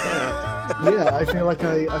 doesn't. Yeah, I feel like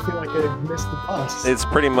I missed the bus. It's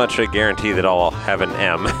pretty much a guarantee that I'll have an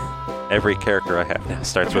M. Every character I have now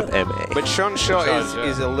starts with M.A. But Shonsha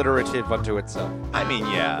is alliterative unto itself. I mean,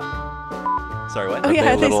 yeah. Sorry, what? Oh,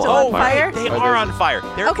 yeah, are they still on fire? They are on fire.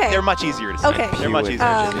 They're much easier to say. Okay. They're much easier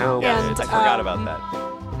to say. Yeah, and, I forgot about that.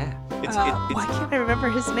 Why can't I remember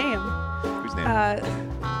his name? Whose name?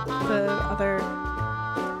 The other...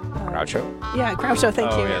 Groucho? Yeah, Groucho,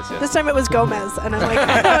 thank you. Yes. This time it was Gomez, and I'm like...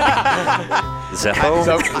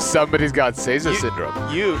 Zeppo? Somebody's got Caesar syndrome.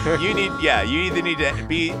 You either need to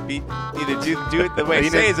either do it the way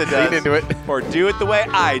Lean Caesar does, into it. or do it the way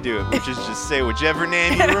I do it, which is just say whichever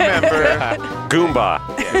name you remember. Goomba.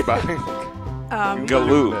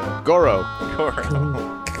 Galoo. Goro.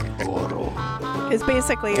 Is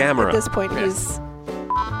basically, Gamera. at this point, he's...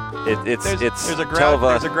 It's There's a Telva.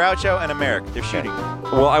 There's a Groucho and a Merrick. They're shooting.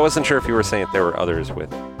 Well, I wasn't sure if you were saying that there were others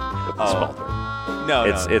with the small three. No,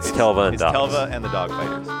 It's Telva and it's Dogs. Telva and the Dog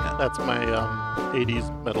Fighters. Yeah. That's my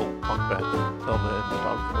 80s metal punk band, Telva and the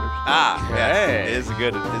Dog Fighters. Yes, Hey. it is a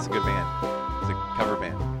good band. It's a cover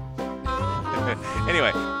band.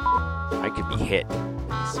 Anyway, I could be hit.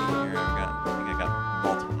 let's see here. I think I got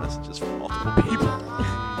multiple messages from multiple people.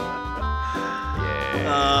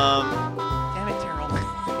 Damn it, Terrell.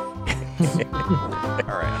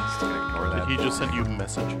 All right, I'm just gonna ignore that. Did he just send you a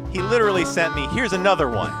message? He literally sent me, here's another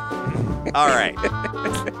one. All right.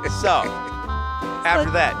 So,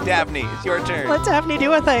 after that, Daphne, it's your turn. Let Daphne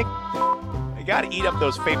do a thing. You gotta eat up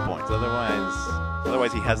those fate points,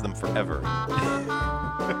 otherwise he has them forever.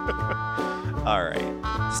 All right.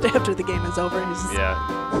 Just after the game is over, he's just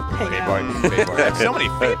hanging out. I have so many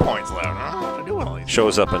fate points left. I don't know what to do with all these.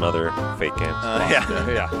 Shows up in other fake games.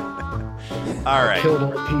 Yeah. All right. Killed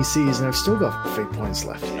all the PCs and I've still got fate points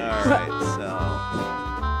left. All right, so...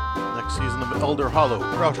 Next season of Elder Hollow,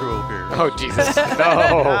 Groucho appears. Oh, Jesus. No. He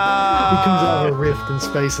comes out of a rift in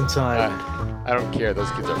space and time. I don't care.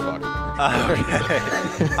 Those kids are fucked.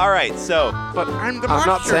 Okay. All right, so... But I'm the I'm not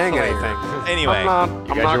monster saying slayer. anything. Anyway. You I'm got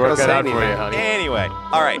not your going work to cut say out for you, anything. honey. Anyway.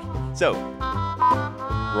 All right, so...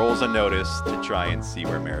 Rolls a notice to try and see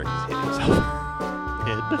where Merrick has hid himself.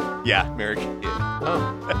 Hid? Yeah, Merrick hid.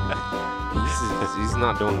 He's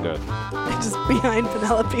not doing good. Just behind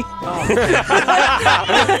Penelope.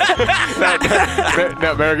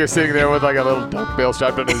 No, America's sitting there with like a little duckbill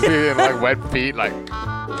strapped on his feet and like wet feet, like,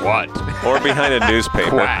 what? Or behind a newspaper.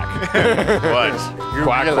 Quack. What?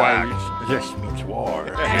 Quack, quack. This means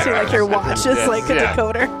war. Actually, like your watch is like a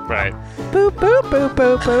decoder. Right. Boop, boop, boop,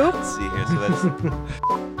 boop, boop. Let's see here, so that's...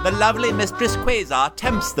 The lovely Mistress Quasar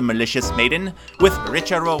tempts the malicious maiden with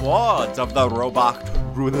richer rewards of the robot...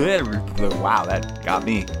 Wow, that got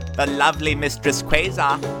me. The lovely Mistress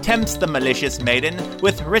Quasar tempts the malicious maiden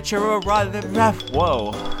with richer reward...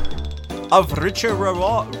 Whoa. Of richer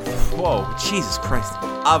reward... Whoa, Jesus Christ.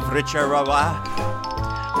 Of richer reward...